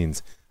Tikva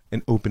means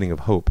an opening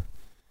of hope.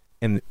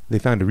 And they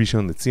founded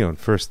Rishon LeZion,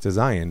 first to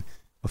Zion,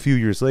 a few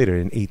years later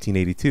in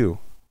 1882.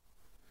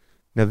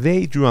 Now,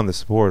 they drew on the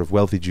support of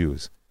wealthy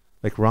Jews,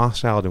 like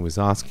Rothschild and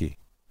Wazowski,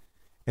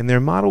 and their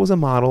model was a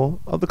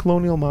model of the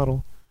colonial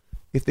model.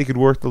 If they could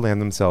work the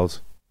land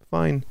themselves,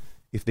 fine.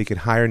 If they could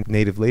hire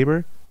native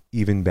labor,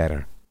 even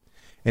better.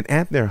 And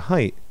at their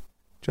height,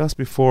 just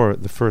before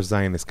the first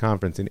Zionist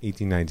conference in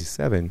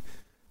 1897,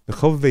 the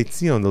Chovevei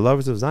Tzion, the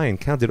Lovers of Zion,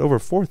 counted over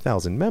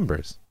 4,000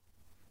 members.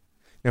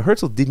 Now,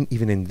 Herzl didn't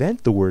even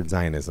invent the word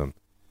Zionism.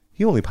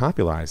 He only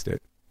popularized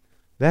it.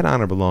 That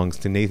honor belongs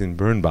to Nathan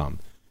Birnbaum.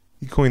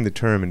 He coined the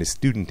term in his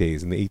student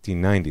days in the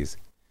 1890s.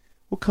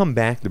 We'll come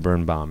back to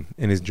Birnbaum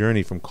and his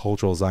journey from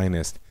cultural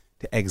Zionist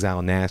to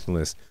exile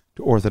nationalist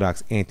to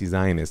Orthodox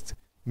anti-Zionist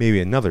maybe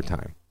another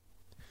time.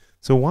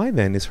 So why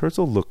then is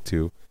Herzl looked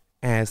to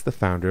as the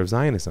founder of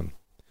Zionism?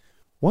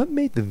 What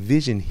made the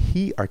vision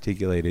he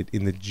articulated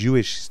in the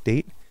Jewish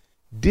state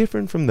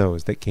different from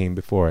those that came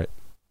before it?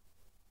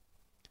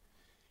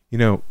 You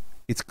know,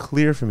 it's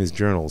clear from his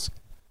journals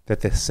that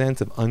the sense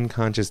of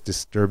unconscious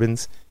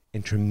disturbance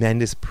and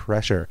tremendous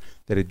pressure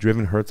that had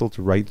driven Herzl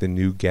to write The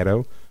New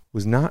Ghetto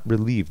was not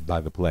relieved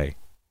by the play,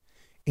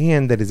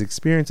 and that his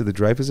experience of the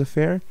Dreyfus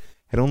Affair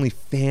had only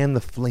fanned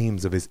the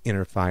flames of his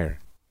inner fire.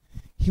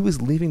 He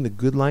was living the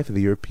good life of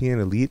the European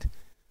elite,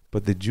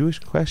 but the Jewish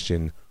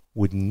question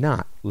would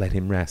not let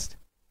him rest.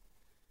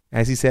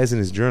 As he says in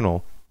his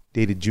journal,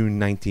 dated June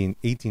 19,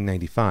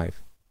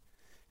 1895,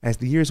 as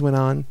the years went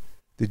on,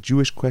 the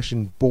Jewish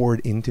question bored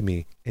into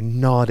me and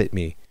gnawed at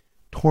me,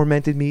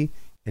 tormented me,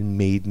 and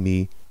made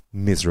me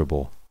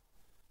miserable.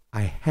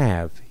 I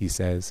have, he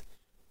says,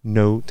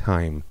 no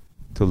time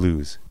to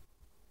lose.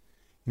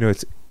 You know,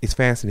 it's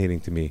fascinating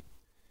to me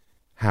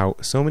how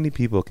so many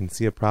people can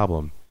see a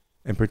problem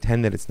and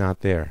pretend that it's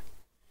not there.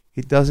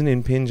 It doesn't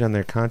impinge on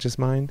their conscious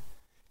mind,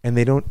 and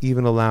they don't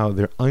even allow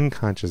their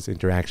unconscious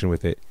interaction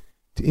with it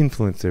to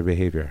influence their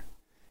behavior.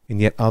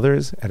 And yet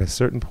others, at a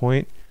certain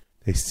point,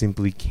 they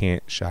simply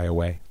can't shy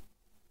away.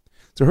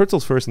 So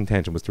Herzl's first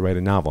intention was to write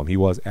a novel. He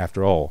was,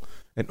 after all,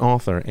 an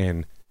author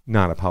and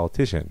not a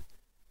politician.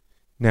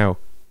 Now,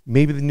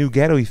 maybe The New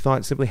Ghetto, he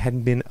thought, simply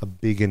hadn't been a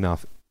big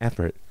enough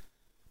effort.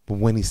 But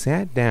when he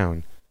sat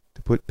down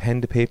to put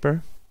pen to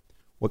paper,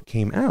 what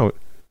came out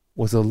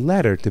was a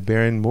letter to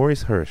Baron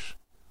Maurice Hirsch,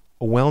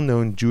 a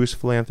well-known Jewish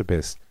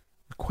philanthropist,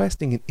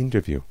 requesting an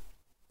interview.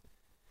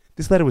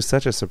 This letter was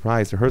such a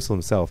surprise to Herzl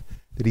himself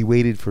that he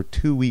waited for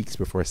 2 weeks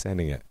before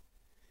sending it.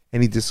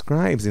 And he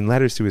describes in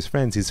letters to his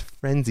friends his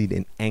frenzied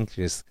and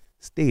anxious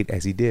state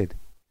as he did.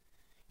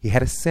 He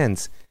had a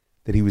sense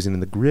that he was in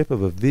the grip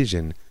of a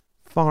vision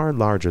far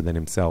larger than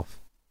himself.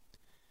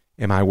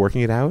 Am I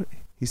working it out?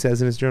 He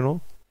says in his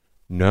journal.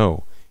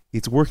 No,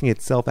 it's working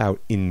itself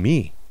out in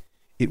me.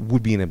 It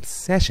would be an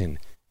obsession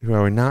if I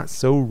were not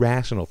so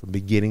rational from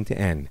beginning to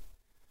end.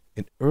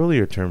 An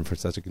earlier term for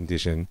such a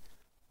condition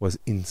was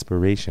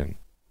inspiration.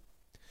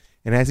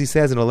 And as he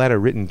says in a letter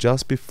written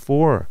just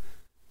before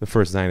the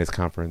first Zionist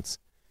conference,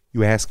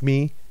 you ask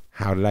me,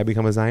 how did I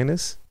become a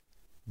Zionist?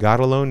 God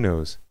alone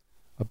knows.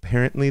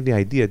 Apparently the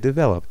idea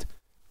developed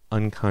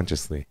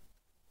unconsciously.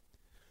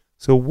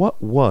 So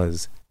what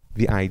was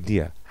the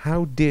idea?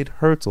 How did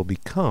Herzl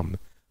become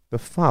the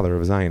father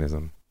of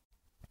Zionism?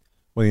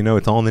 Well, you know,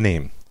 it's all in the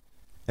name.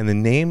 And the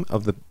name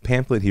of the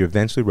pamphlet he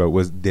eventually wrote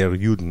was Der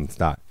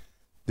Judenstaat,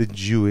 the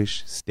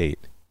Jewish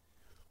state.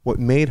 What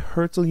made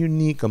Herzl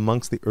unique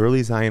amongst the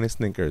early Zionist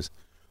thinkers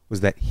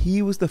was that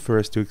he was the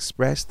first to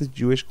express the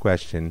Jewish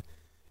question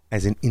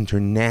as an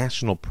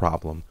international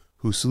problem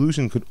whose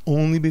solution could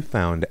only be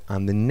found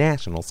on the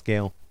national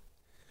scale.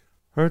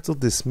 Herzl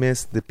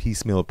dismissed the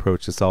piecemeal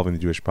approach to solving the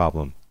Jewish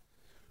problem.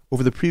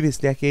 Over the previous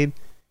decade,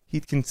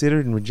 he'd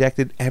considered and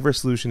rejected every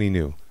solution he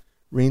knew,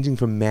 ranging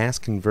from mass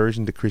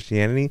conversion to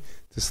Christianity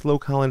to slow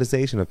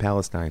colonization of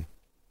Palestine.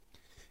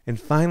 And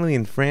finally,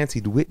 in France,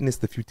 he'd witnessed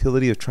the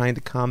futility of trying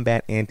to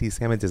combat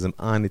anti-Semitism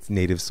on its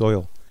native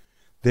soil.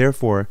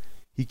 Therefore,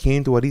 he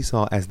came to what he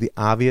saw as the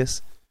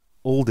obvious,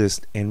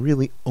 oldest, and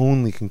really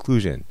only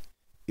conclusion.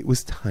 It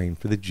was time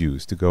for the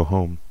Jews to go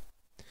home.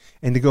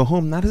 and to go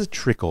home not as a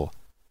trickle,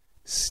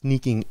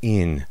 sneaking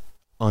in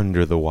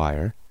under the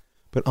wire,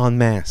 but en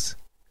masse.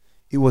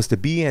 It was to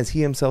be, as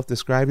he himself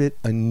described it,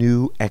 a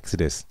new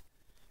exodus,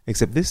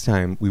 except this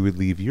time we would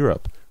leave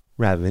Europe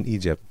rather than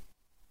Egypt.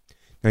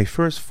 Now he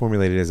first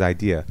formulated his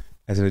idea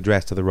as an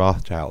address to the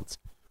Rothschilds,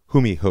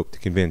 whom he hoped to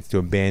convince to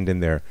abandon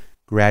their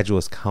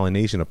gradualist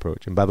colonization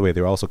approach, and by the way,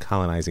 they were also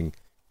colonizing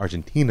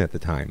Argentina at the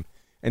time,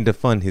 and to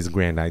fund his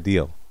grand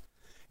ideal.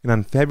 And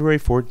on February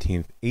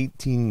 14th,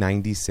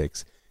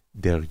 1896,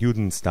 Der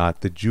Judenstaat,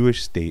 the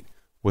Jewish state,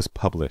 was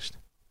published.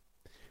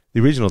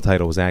 The original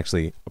title was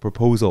actually a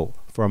proposal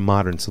for a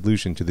modern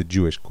solution to the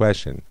Jewish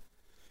question.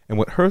 And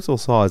what Herzl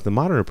saw as the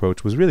modern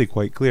approach was really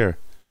quite clear.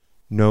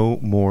 No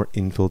more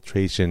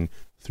infiltration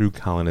through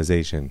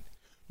colonization.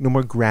 No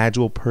more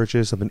gradual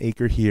purchase of an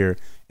acre here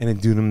and a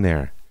dunam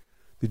there.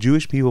 The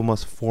Jewish people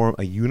must form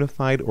a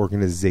unified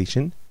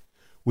organization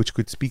which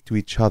could speak to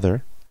each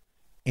other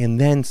and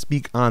then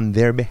speak on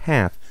their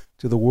behalf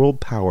to the world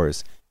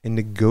powers and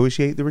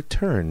negotiate the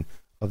return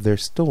of their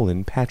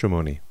stolen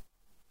patrimony.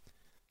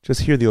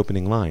 Just hear the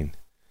opening line.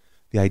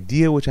 The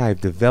idea which I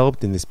have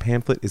developed in this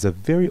pamphlet is a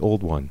very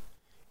old one.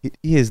 It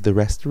is the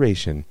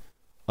restoration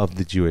of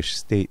the Jewish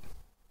state.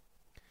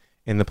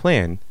 And the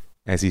plan,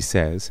 as he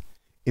says,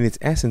 in its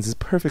essence is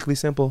perfectly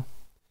simple.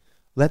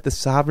 Let the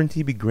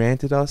sovereignty be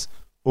granted us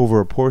over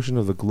a portion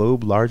of the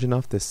globe large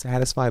enough to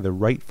satisfy the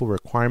rightful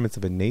requirements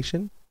of a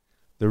nation.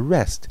 The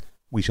rest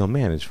we shall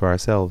manage for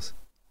ourselves.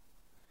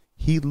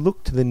 He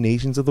looked to the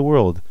nations of the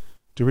world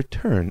to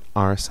return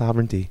our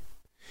sovereignty.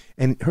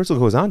 And Herzl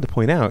goes on to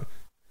point out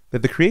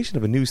that the creation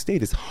of a new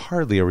state is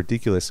hardly a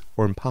ridiculous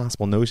or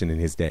impossible notion in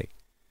his day.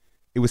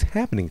 It was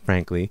happening,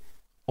 frankly,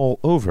 all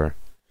over.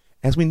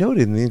 As we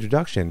noted in the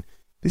introduction,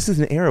 this is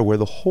an era where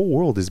the whole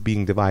world is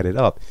being divided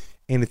up,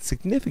 and it's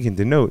significant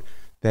to note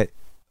that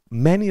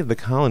many of the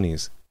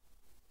colonies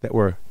that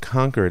were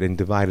conquered and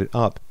divided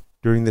up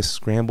during this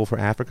scramble for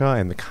Africa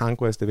and the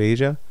conquest of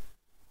Asia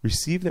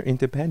received their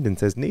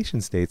independence as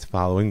nation-states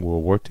following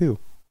World War II.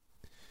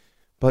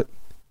 But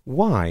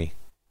why,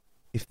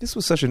 if this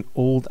was such an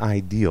old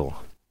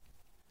ideal,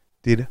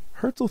 did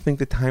Herzl think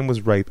the time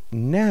was ripe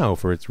now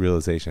for its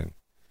realization?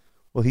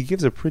 Well, he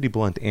gives a pretty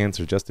blunt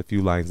answer just a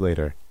few lines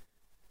later.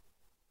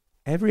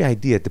 Every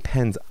idea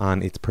depends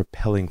on its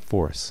propelling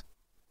force.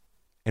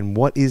 And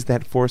what is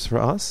that force for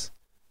us?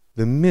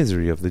 The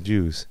misery of the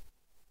Jews.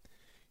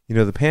 You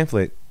know, the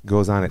pamphlet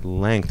goes on at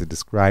length to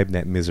describe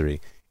that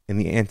misery and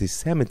the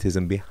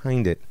anti-Semitism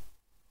behind it.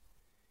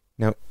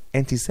 Now,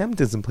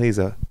 anti-Semitism plays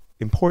an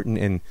important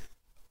and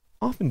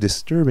often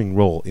disturbing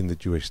role in the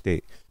Jewish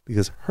state,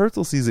 because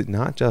Herzl sees it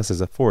not just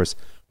as a force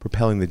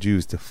propelling the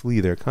Jews to flee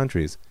their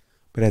countries,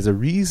 but as a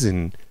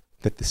reason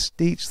that the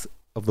states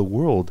of the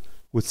world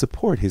would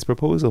support his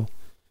proposal,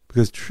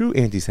 because true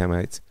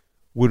anti-Semites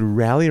would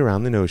rally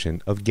around the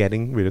notion of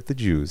getting rid of the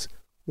Jews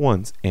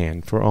once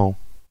and for all.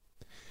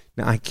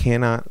 Now, I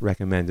cannot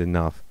recommend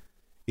enough.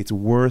 It's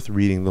worth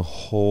reading the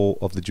whole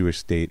of the Jewish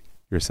state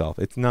yourself.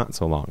 It's not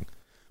so long.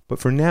 But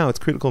for now, it's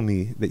critical to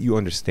me that you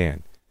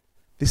understand.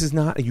 This is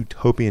not a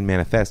utopian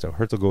manifesto.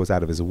 Herzl goes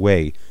out of his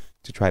way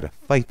to try to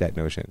fight that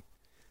notion.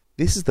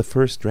 This is the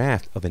first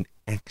draft of an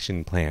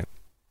action plan.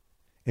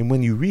 And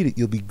when you read it,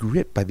 you'll be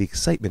gripped by the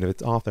excitement of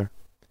its author.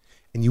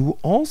 And you will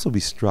also be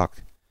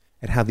struck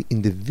at how the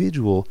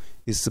individual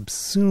is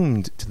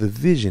subsumed to the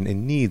vision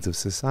and needs of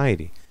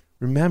society.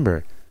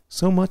 Remember,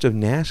 so much of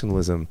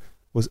nationalism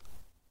was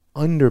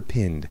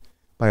underpinned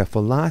by a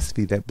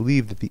philosophy that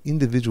believed that the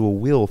individual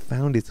will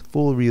found its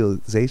full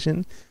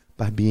realization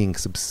by being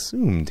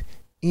subsumed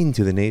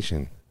into the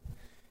nation.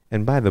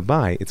 And by the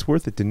by, it's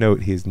worth it to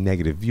note his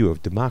negative view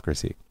of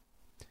democracy.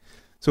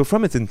 So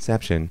from its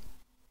inception,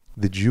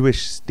 the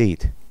Jewish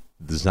state,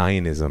 the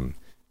Zionism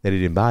that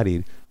it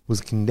embodied,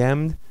 was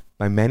condemned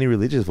by many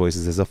religious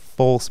voices as a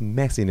false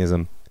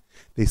messianism.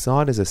 They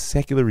saw it as a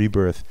secular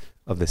rebirth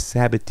of the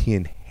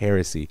Sabbatean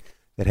heresy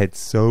that had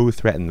so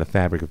threatened the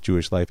fabric of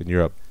Jewish life in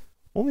Europe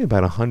only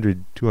about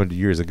 100, 200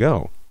 years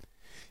ago.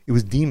 It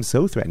was deemed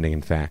so threatening,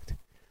 in fact,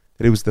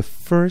 that it was the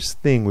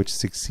first thing which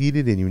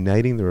succeeded in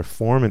uniting the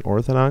Reform and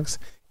Orthodox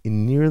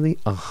in nearly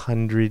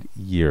 100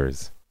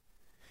 years.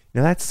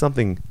 Now that's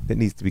something that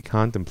needs to be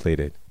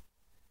contemplated.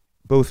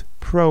 Both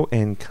pro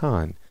and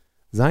con,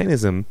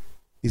 Zionism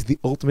is the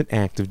ultimate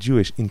act of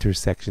Jewish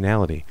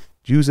intersectionality.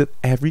 Jews of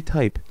every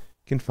type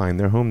can find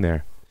their home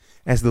there.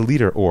 As the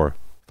leader, or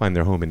find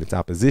their home in its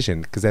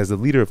opposition, because as the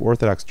leader of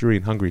Orthodox Jewry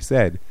in Hungary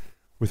said,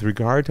 with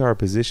regard to our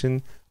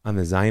position on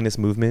the Zionist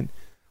movement,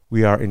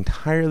 we are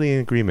entirely in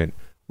agreement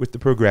with the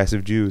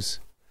progressive Jews.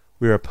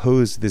 We are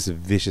opposed to this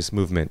vicious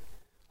movement.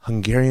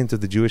 Hungarians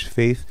of the Jewish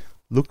faith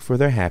look for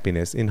their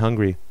happiness in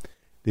Hungary.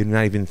 They do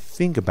not even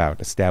think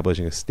about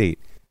establishing a state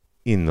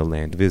in the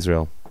land of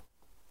Israel.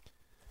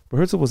 But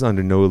Herzl was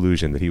under no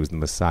illusion that he was the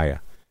Messiah,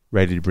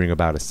 ready to bring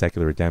about a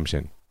secular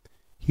redemption.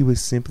 He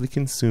was simply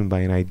consumed by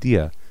an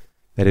idea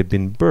that had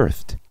been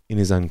birthed in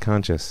his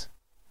unconscious.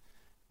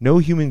 No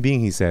human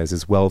being, he says,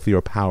 is wealthy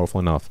or powerful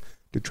enough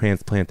to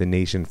transplant the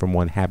nation from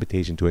one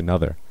habitation to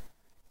another.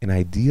 An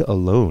idea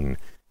alone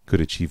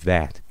could achieve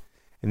that,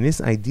 and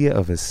this idea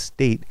of a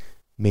state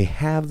may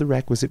have the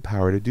requisite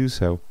power to do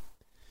so.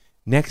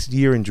 Next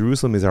year in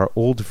Jerusalem is our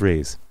old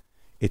phrase.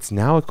 It's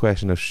now a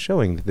question of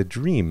showing that the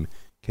dream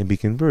can be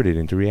converted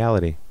into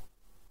reality.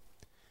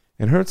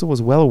 And Herzl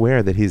was well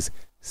aware that his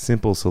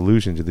simple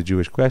solution to the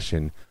Jewish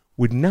question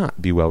would not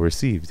be well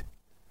received.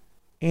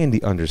 And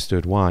he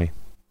understood why.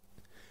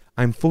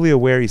 I'm fully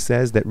aware, he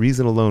says, that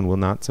reason alone will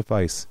not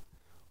suffice.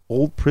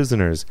 Old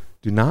prisoners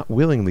do not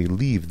willingly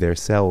leave their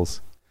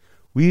cells.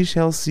 We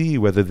shall see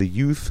whether the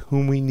youth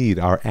whom we need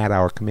are at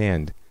our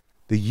command,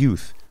 the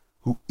youth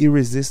who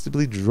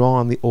irresistibly draw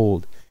on the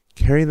old,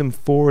 carry them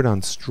forward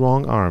on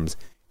strong arms,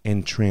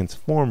 and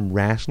transform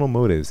rational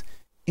motives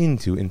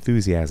into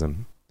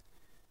enthusiasm.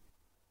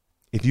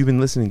 If you've been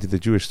listening to the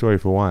Jewish story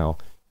for a while,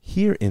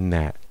 hear in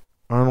that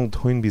Arnold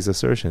Toynbee's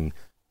assertion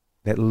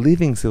that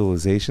living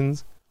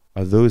civilizations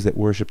are those that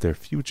worship their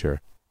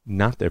future,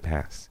 not their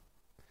past.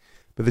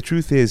 But the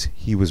truth is,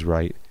 he was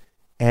right.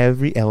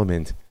 Every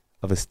element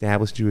of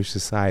established Jewish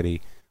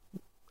society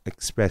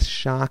expressed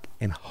shock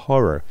and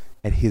horror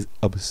at his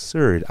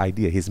absurd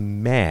idea, his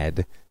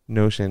mad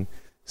notion.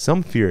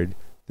 Some feared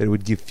that it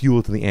would give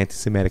fuel to the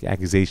anti-Semitic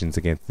accusations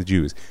against the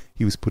Jews.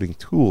 He was putting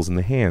tools in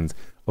the hands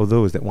of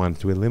those that wanted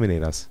to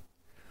eliminate us.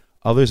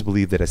 Others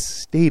believed that a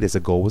state as a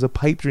goal was a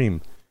pipe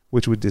dream,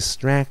 which would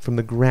distract from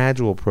the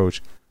gradual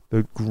approach,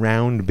 the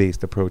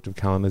ground-based approach of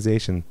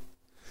colonization.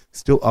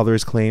 Still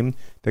others claimed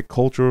that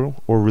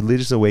cultural or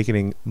religious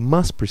awakening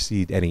must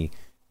precede any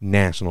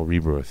national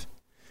rebirth.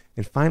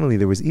 And finally,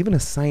 there was even a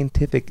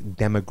scientific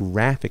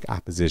demographic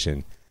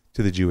opposition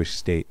to the Jewish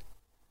state.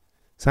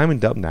 Simon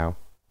Dubnow,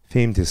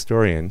 famed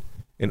historian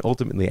and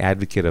ultimately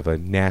advocate of a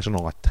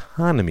national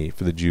autonomy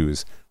for the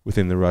Jews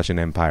within the Russian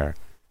Empire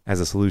as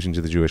a solution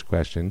to the Jewish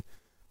question,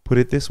 put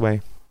it this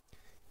way: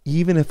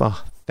 even if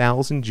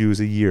 1,000 Jews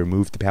a year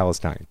moved to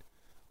Palestine,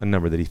 a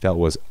number that he felt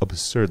was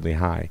absurdly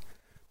high,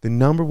 the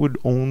number would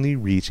only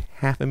reach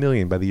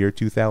 500,000 by the year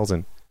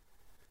 2000.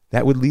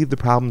 That would leave the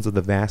problems of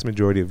the vast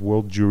majority of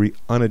world Jewry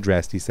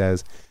unaddressed, he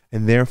says,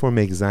 and therefore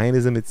make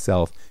Zionism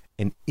itself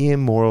an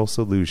immoral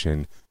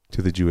solution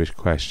to the Jewish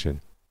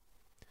question.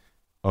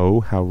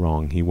 Oh, how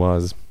wrong he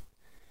was.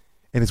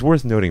 And it's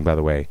worth noting, by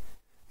the way,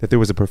 that there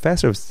was a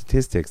professor of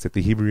statistics at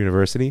the Hebrew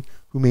University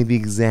who made the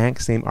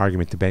exact same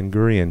argument to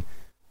Ben-Gurion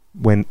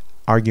when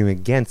arguing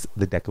against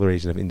the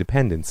Declaration of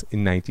Independence in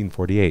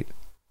 1948.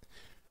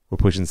 We're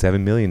pushing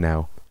 7 million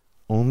now,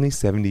 only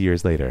 70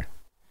 years later.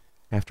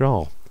 After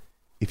all,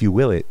 if you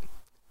will it,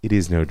 it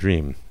is no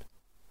dream.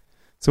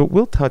 So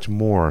we'll touch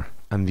more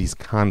on these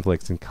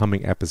conflicts in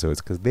coming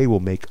episodes because they will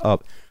make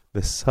up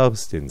the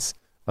substance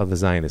of the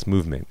Zionist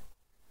movement.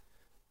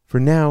 For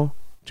now,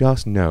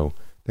 just know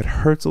that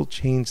Herzl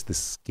changed the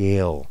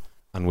scale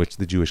on which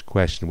the Jewish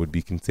question would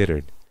be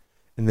considered,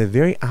 and the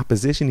very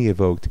opposition he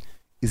evoked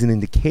is an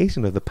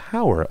indication of the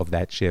power of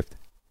that shift.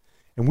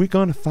 And we're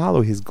going to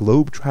follow his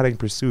globe-trotting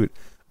pursuit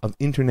of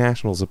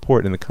international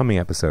support in the coming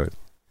episode.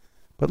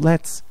 But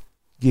let's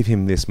give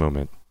him this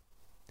moment.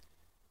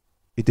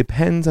 It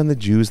depends on the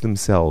Jews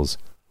themselves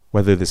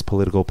whether this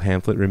political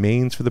pamphlet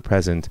remains for the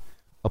present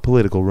a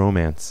political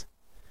romance.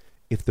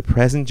 If the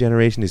present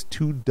generation is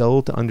too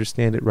dull to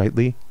understand it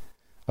rightly,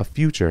 a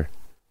future,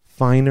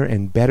 finer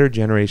and better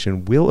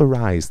generation will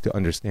arise to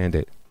understand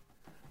it.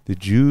 The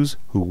Jews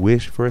who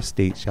wish for a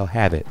state shall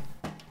have it,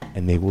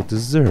 and they will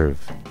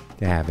deserve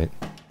to have it.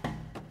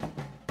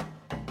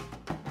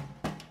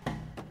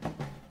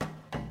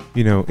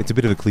 You know, it's a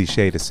bit of a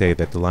cliche to say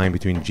that the line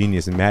between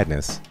genius and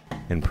madness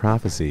and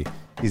prophecy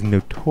is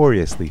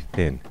notoriously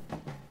thin,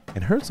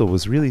 and Herzl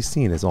was really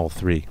seen as all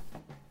three.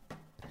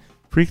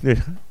 Friedrich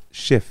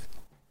Schiff,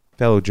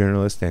 fellow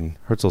journalist and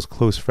Herzl's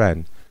close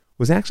friend,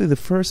 was actually the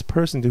first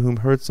person to whom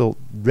Herzl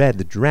read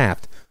the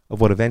draft of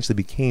what eventually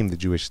became the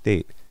Jewish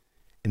state,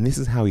 and this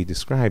is how he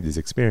described his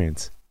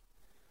experience.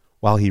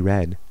 While he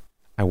read,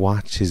 I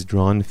watched his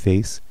drawn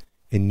face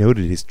and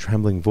noted his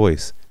trembling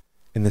voice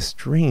and the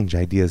strange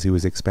ideas he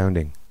was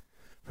expounding.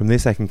 From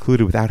this I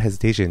concluded without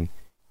hesitation,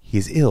 he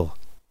is ill,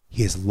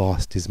 he has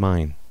lost his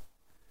mind.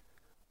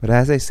 But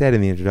as I said in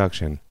the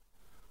introduction,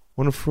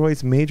 one of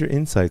Freud's major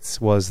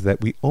insights was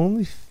that we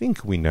only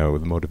think we know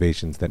the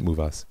motivations that move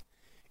us.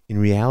 In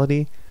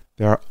reality,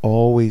 there are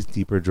always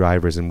deeper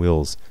drivers and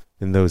wills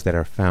than those that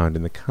are found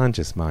in the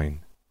conscious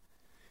mind.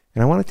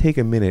 And I want to take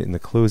a minute in the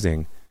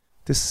closing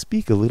to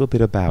speak a little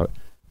bit about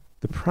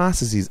the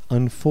processes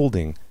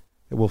unfolding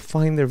that will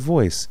find their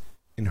voice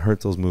in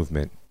Herzl's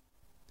movement.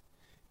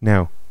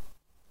 Now,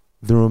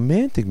 the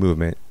Romantic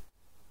movement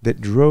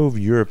that drove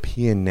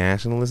European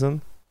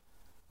nationalism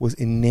was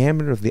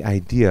enamored of the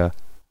idea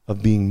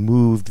of being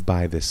moved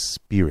by the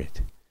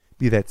spirit,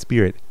 be that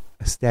spirit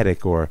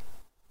aesthetic or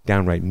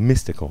downright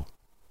mystical.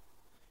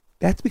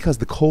 That's because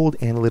the cold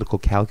analytical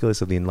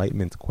calculus of the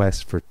Enlightenment's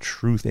quest for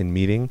truth and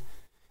meaning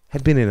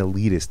had been an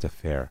elitist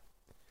affair.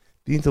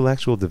 The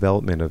intellectual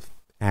development of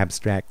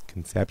abstract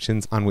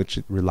conceptions on which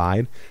it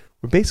relied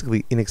were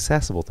basically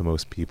inaccessible to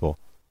most people.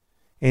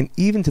 And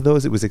even to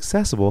those it was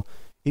accessible,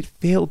 it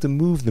failed to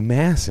move the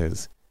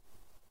masses.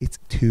 It's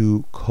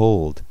too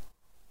cold.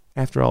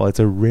 After all, it's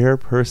a rare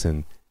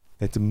person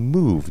that's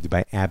moved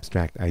by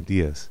abstract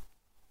ideas.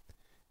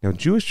 Now,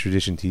 Jewish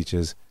tradition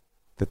teaches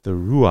that the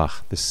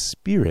ruach, the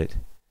spirit,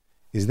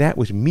 is that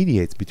which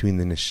mediates between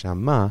the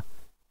neshama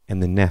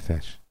and the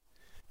nefesh,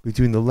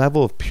 between the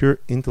level of pure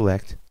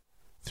intellect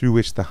through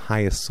which the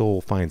highest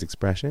soul finds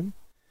expression,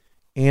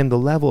 and the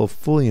level of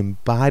fully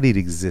embodied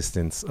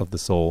existence of the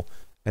soul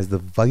as the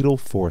vital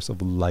force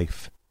of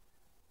life.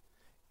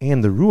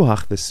 And the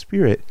ruach, the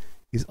spirit,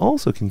 is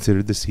also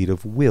considered the seat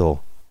of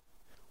will.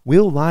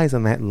 Will lies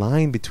on that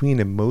line between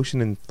emotion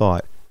and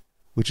thought,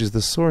 which is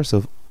the source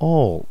of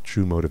all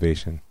true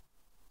motivation.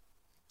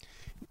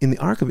 In the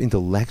arc of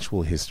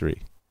intellectual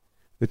history,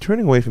 the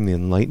turning away from the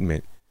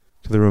Enlightenment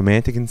to the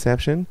Romantic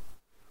conception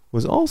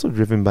was also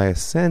driven by a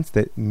sense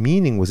that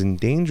meaning was in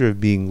danger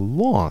of being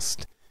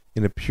lost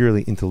in a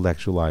purely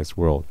intellectualized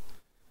world.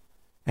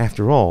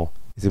 After all,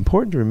 it's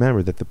important to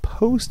remember that the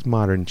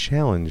postmodern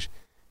challenge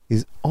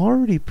is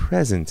already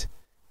present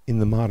in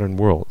the modern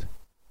world.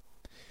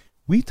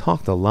 We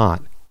talked a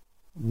lot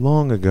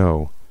long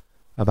ago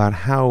about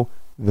how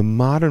the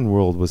modern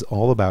world was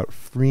all about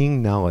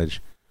freeing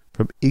knowledge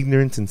from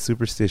ignorance and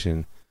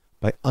superstition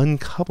by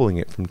uncoupling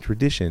it from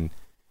tradition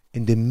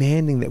and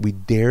demanding that we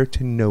dare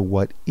to know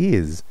what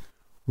is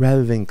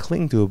rather than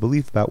cling to a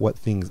belief about what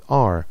things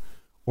are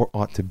or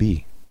ought to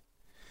be.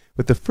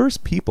 But the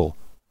first people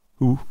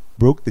who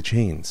broke the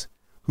chains,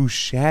 who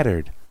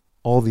shattered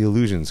all the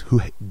illusions,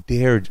 who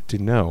dared to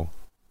know,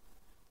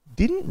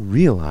 didn't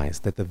realize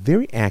that the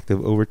very act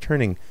of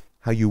overturning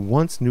how you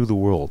once knew the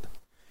world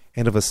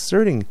and of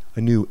asserting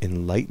a new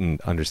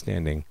enlightened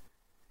understanding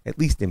at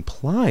least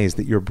implies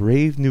that your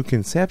brave new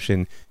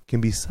conception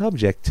can be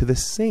subject to the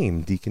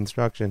same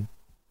deconstruction.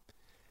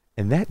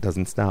 And that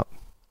doesn't stop.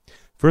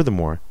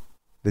 Furthermore,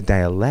 the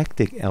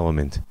dialectic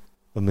element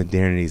of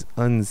modernity's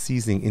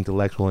unceasing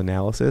intellectual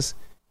analysis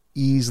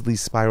easily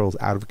spirals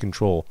out of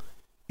control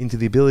into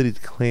the ability to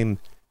claim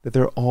that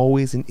there are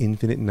always an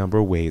infinite number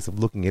of ways of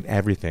looking at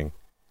everything,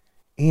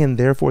 and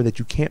therefore that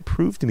you can't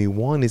prove to me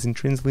one is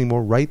intrinsically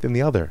more right than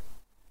the other.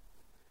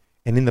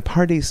 And in the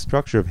Pardes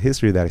structure of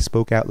history that I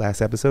spoke out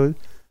last episode,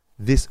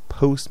 this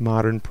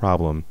postmodern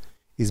problem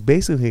is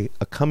basically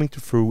a coming to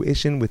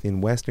fruition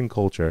within Western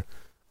culture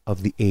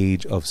of the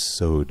age of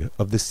Sod,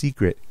 of the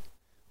secret,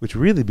 which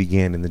really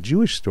began in the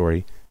Jewish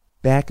story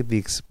back at the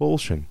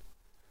expulsion,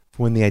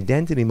 for when the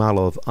identity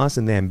model of us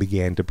and them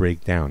began to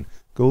break down.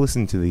 Go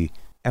listen to the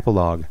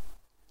epilogue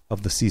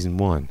of the season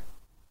 1.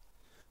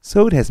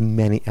 Sod has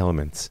many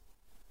elements,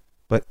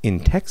 but in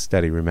text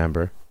study,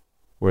 remember,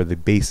 where the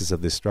basis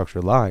of this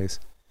structure lies,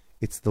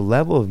 it's the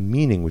level of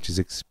meaning which is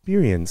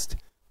experienced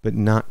but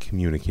not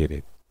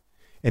communicated.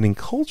 And in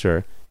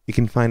culture, it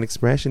can find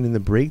expression in the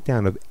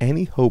breakdown of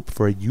any hope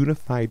for a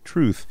unified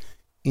truth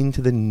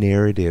into the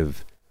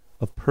narrative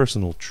of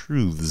personal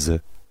truths.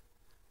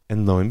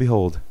 And lo and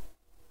behold,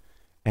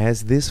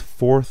 as this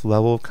fourth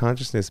level of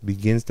consciousness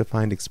begins to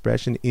find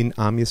expression in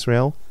Am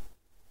Yisrael,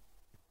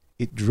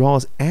 it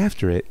draws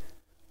after it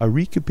a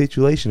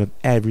recapitulation of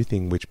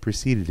everything which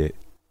preceded it.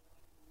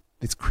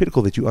 It's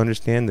critical that you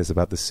understand this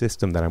about the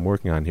system that I'm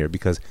working on here,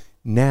 because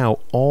now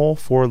all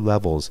 4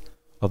 levels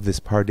of this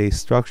Pardes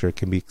structure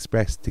can be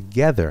expressed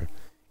together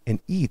and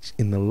each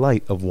in the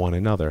light of one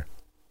another.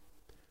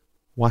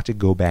 Watch it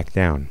go back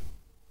down.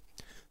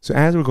 So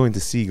as we're going to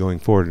see going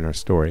forward in our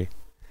story,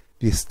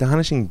 the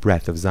astonishing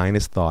breadth of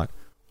Zionist thought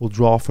will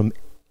draw from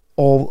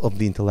all of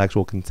the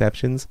intellectual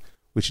conceptions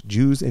which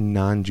Jews and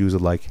non-Jews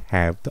alike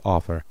have to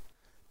offer.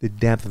 The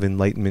depth of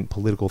Enlightenment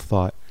political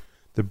thought,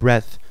 the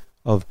breadth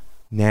of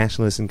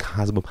nationalist and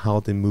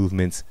cosmopolitan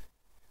movements,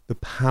 the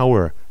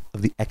power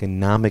of the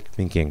economic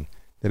thinking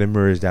that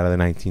emerged out of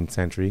the 19th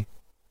century.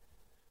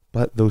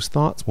 But those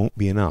thoughts won't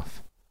be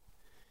enough.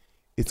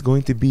 It's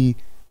going to be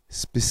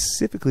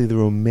specifically the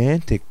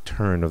romantic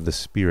turn of the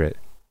spirit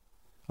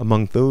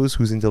among those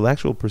whose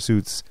intellectual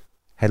pursuits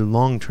had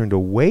long turned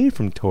away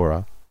from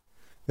Torah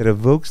that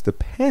evokes the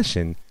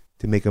passion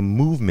to make a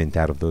movement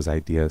out of those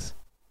ideas.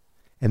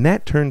 And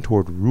that turn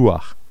toward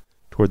Ruach,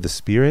 toward the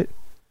spirit,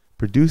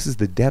 produces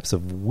the depths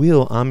of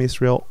will Am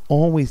Yisrael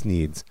always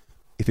needs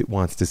if it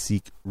wants to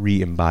seek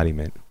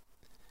re-embodiment.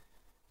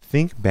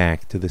 Think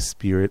back to the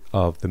spirit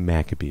of the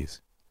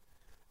Maccabees.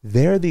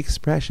 They're the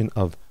expression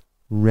of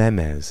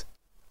remez,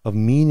 of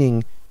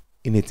meaning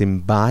in its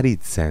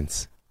embodied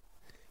sense.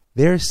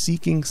 They're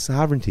seeking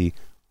sovereignty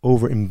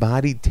over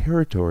embodied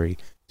territory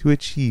to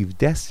achieve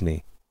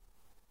destiny.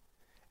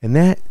 And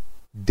that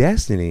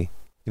destiny,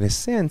 in a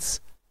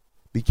sense,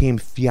 became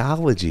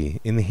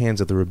theology in the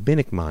hands of the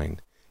rabbinic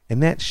mind.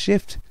 And that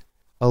shift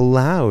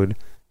allowed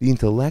the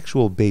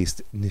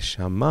intellectual-based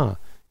neshama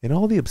and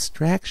all the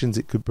abstractions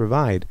it could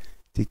provide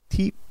to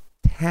keep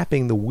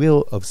tapping the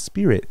will of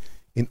spirit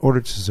in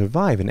order to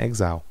survive in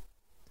exile.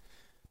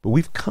 But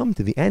we've come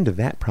to the end of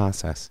that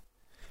process,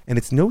 and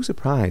it's no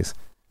surprise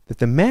that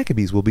the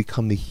Maccabees will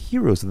become the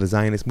heroes of the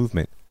Zionist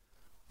movement,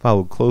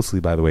 followed closely,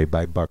 by the way,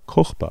 by Bar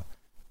Kokhba,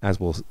 as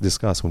we'll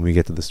discuss when we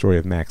get to the story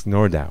of Max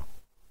Nordau.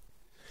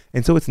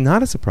 And so it's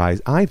not a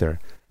surprise either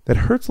that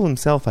Herzl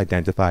himself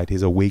identified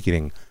his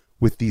awakening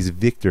with these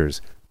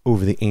victors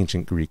over the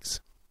ancient Greeks.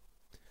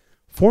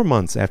 4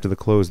 months after the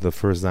close of the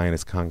First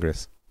Zionist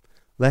Congress,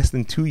 less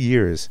than 2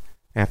 years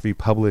after he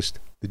published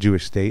The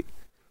Jewish State,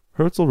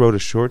 Herzl wrote a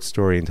short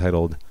story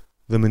entitled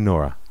The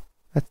Menorah.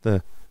 That's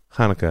the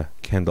Hanukkah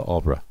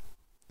candelabra.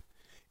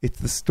 It's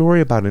the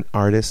story about an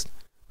artist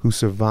who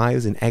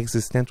survives an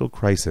existential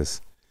crisis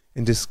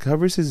and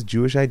discovers his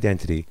Jewish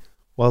identity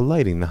while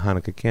lighting the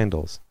Hanukkah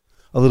candles.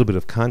 A little bit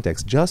of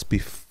context. Just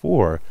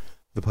before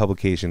the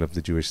publication of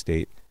The Jewish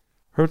State,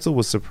 Herzl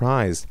was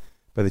surprised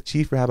by the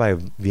chief rabbi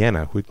of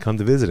Vienna who had come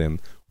to visit him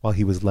while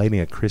he was lighting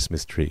a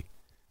Christmas tree.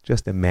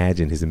 Just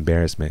imagine his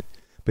embarrassment.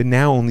 But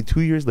now, only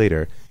 2 years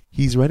later,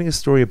 he's writing a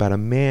story about a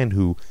man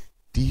who,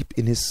 deep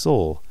in his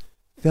soul,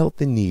 felt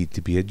the need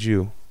to be a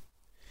Jew.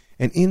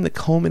 And in the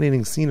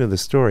culminating scene of the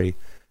story,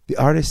 the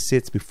artist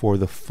sits before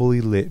the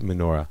fully lit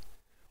menorah,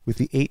 with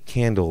the 8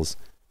 candles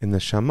and the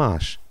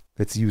shamash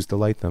that's used to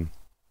light them.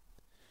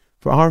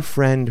 For our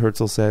friend,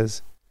 Herzl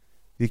says,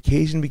 the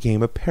occasion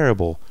became a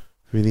parable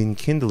for the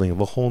enkindling of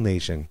a whole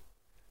nation.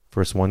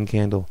 First one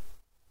candle,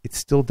 it's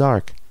still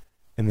dark,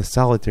 and the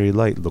solitary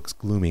light looks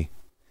gloomy.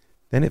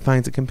 Then it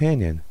finds a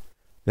companion,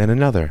 then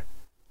another,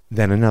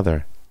 then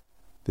another.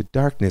 The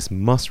darkness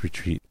must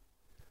retreat.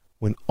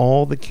 When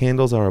all the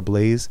candles are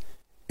ablaze,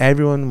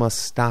 everyone must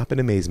stop in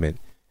amazement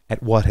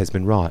at what has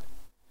been wrought.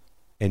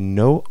 And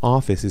no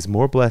office is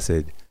more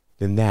blessed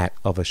than that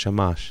of a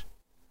shamash,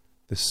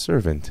 the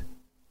servant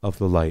of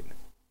the light.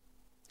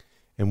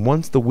 And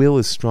once the will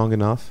is strong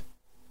enough,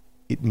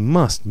 it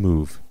must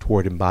move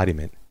toward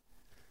embodiment.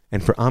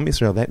 And for Am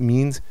Yisrael, that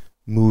means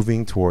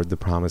moving toward the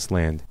promised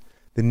land.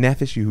 The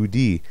Nefesh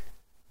Yehudi,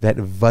 that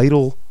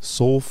vital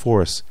soul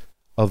force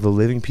of the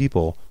living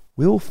people,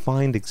 will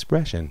find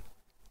expression,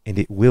 and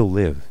it will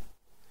live.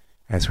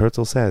 As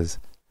Herzl says,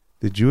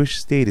 the Jewish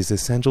state is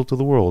essential to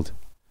the world,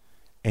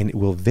 and it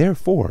will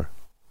therefore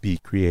be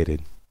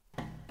created.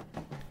 I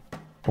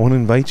want to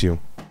invite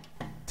you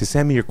to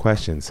send me your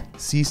questions.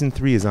 Season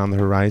 3 is on the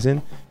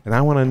horizon, and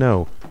I want to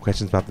know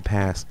questions about the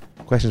past,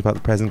 questions about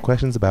the present,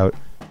 questions about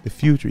the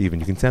future even.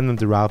 You can send them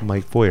to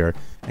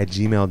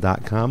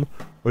robmikefoyer@gmail.com,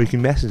 or you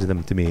can message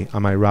them to me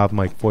on my Rob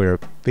Mike Foyer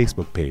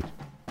Facebook page.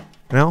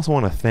 And I also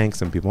want to thank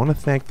some people. I want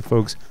to thank the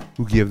folks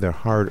who give their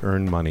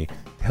hard-earned money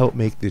to help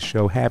make this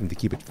show happen, to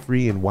keep it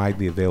free and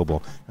widely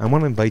available. I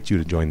want to invite you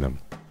to join them.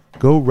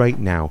 Go right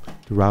now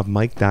to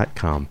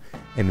robmike.com,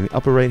 and in the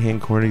upper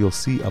right-hand corner, you'll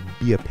see a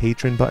Be a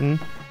Patron button.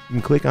 You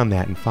can click on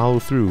that and follow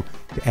through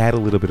to add a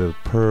little bit of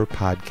per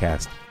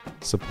podcast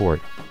support.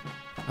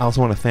 I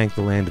also want to thank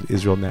the Land of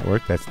Israel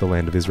Network, that's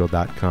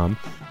thelandofisrael.com,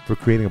 for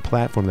creating a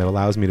platform that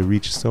allows me to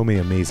reach so many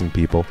amazing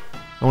people.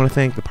 I want to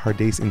thank the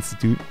Pardes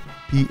Institute,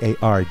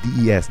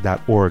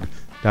 pardes.org.il,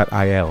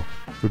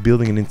 for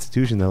building an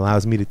institution that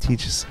allows me to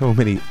teach so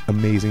many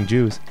amazing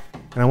Jews.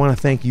 And I want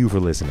to thank you for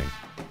listening.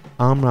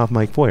 I'm Rav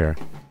Mike Foyer,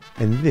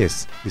 and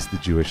this is The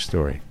Jewish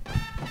Story.